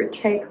 how do we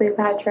portray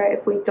Cleopatra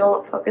if we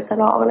don't focus at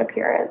all on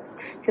appearance?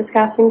 Because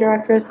casting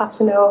directors have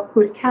to know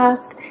who to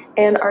cast,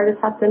 and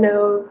artists have to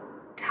know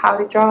how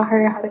to draw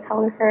her, how to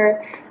color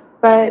her,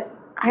 but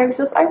I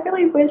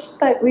really wish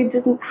that we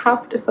didn't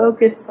have to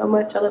focus so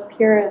much on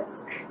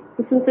appearance,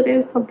 since it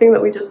is something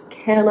that we just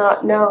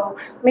cannot know.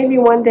 Maybe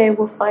one day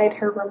we'll find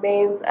her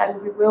remains and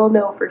we will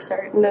know for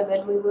certain, and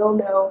then we will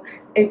know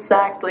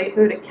exactly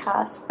who to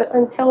cast. But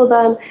until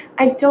then,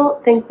 I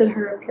don't think that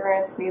her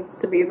appearance needs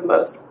to be the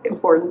most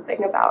important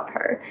thing about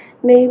her.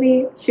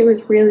 Maybe she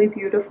was really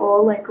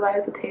beautiful, like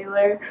Liza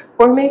Taylor,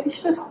 or maybe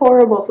she was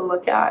horrible to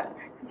look at,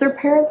 because her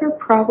parents were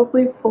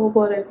probably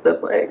full-blooded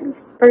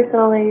siblings.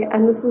 Personally,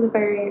 and this is a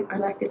very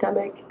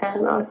unacademic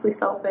and honestly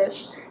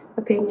selfish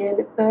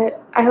opinion,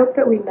 but I hope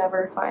that we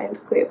never find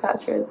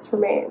Cleopatra's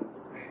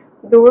remains.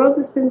 The world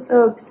has been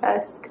so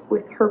obsessed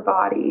with her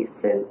body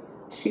since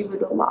she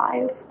was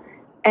alive,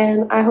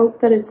 and I hope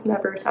that it's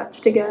never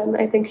touched again.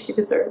 I think she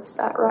deserves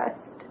that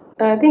rest.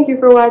 Thank you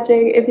for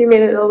watching. If you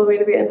made it all the way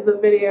to the end of the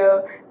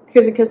video,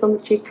 here's a kiss on the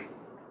cheek.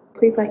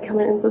 Please like,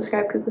 comment, and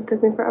subscribe, because this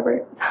took me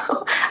forever.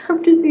 So,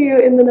 hope to see you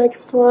in the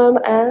next one,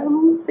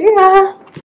 and see ya!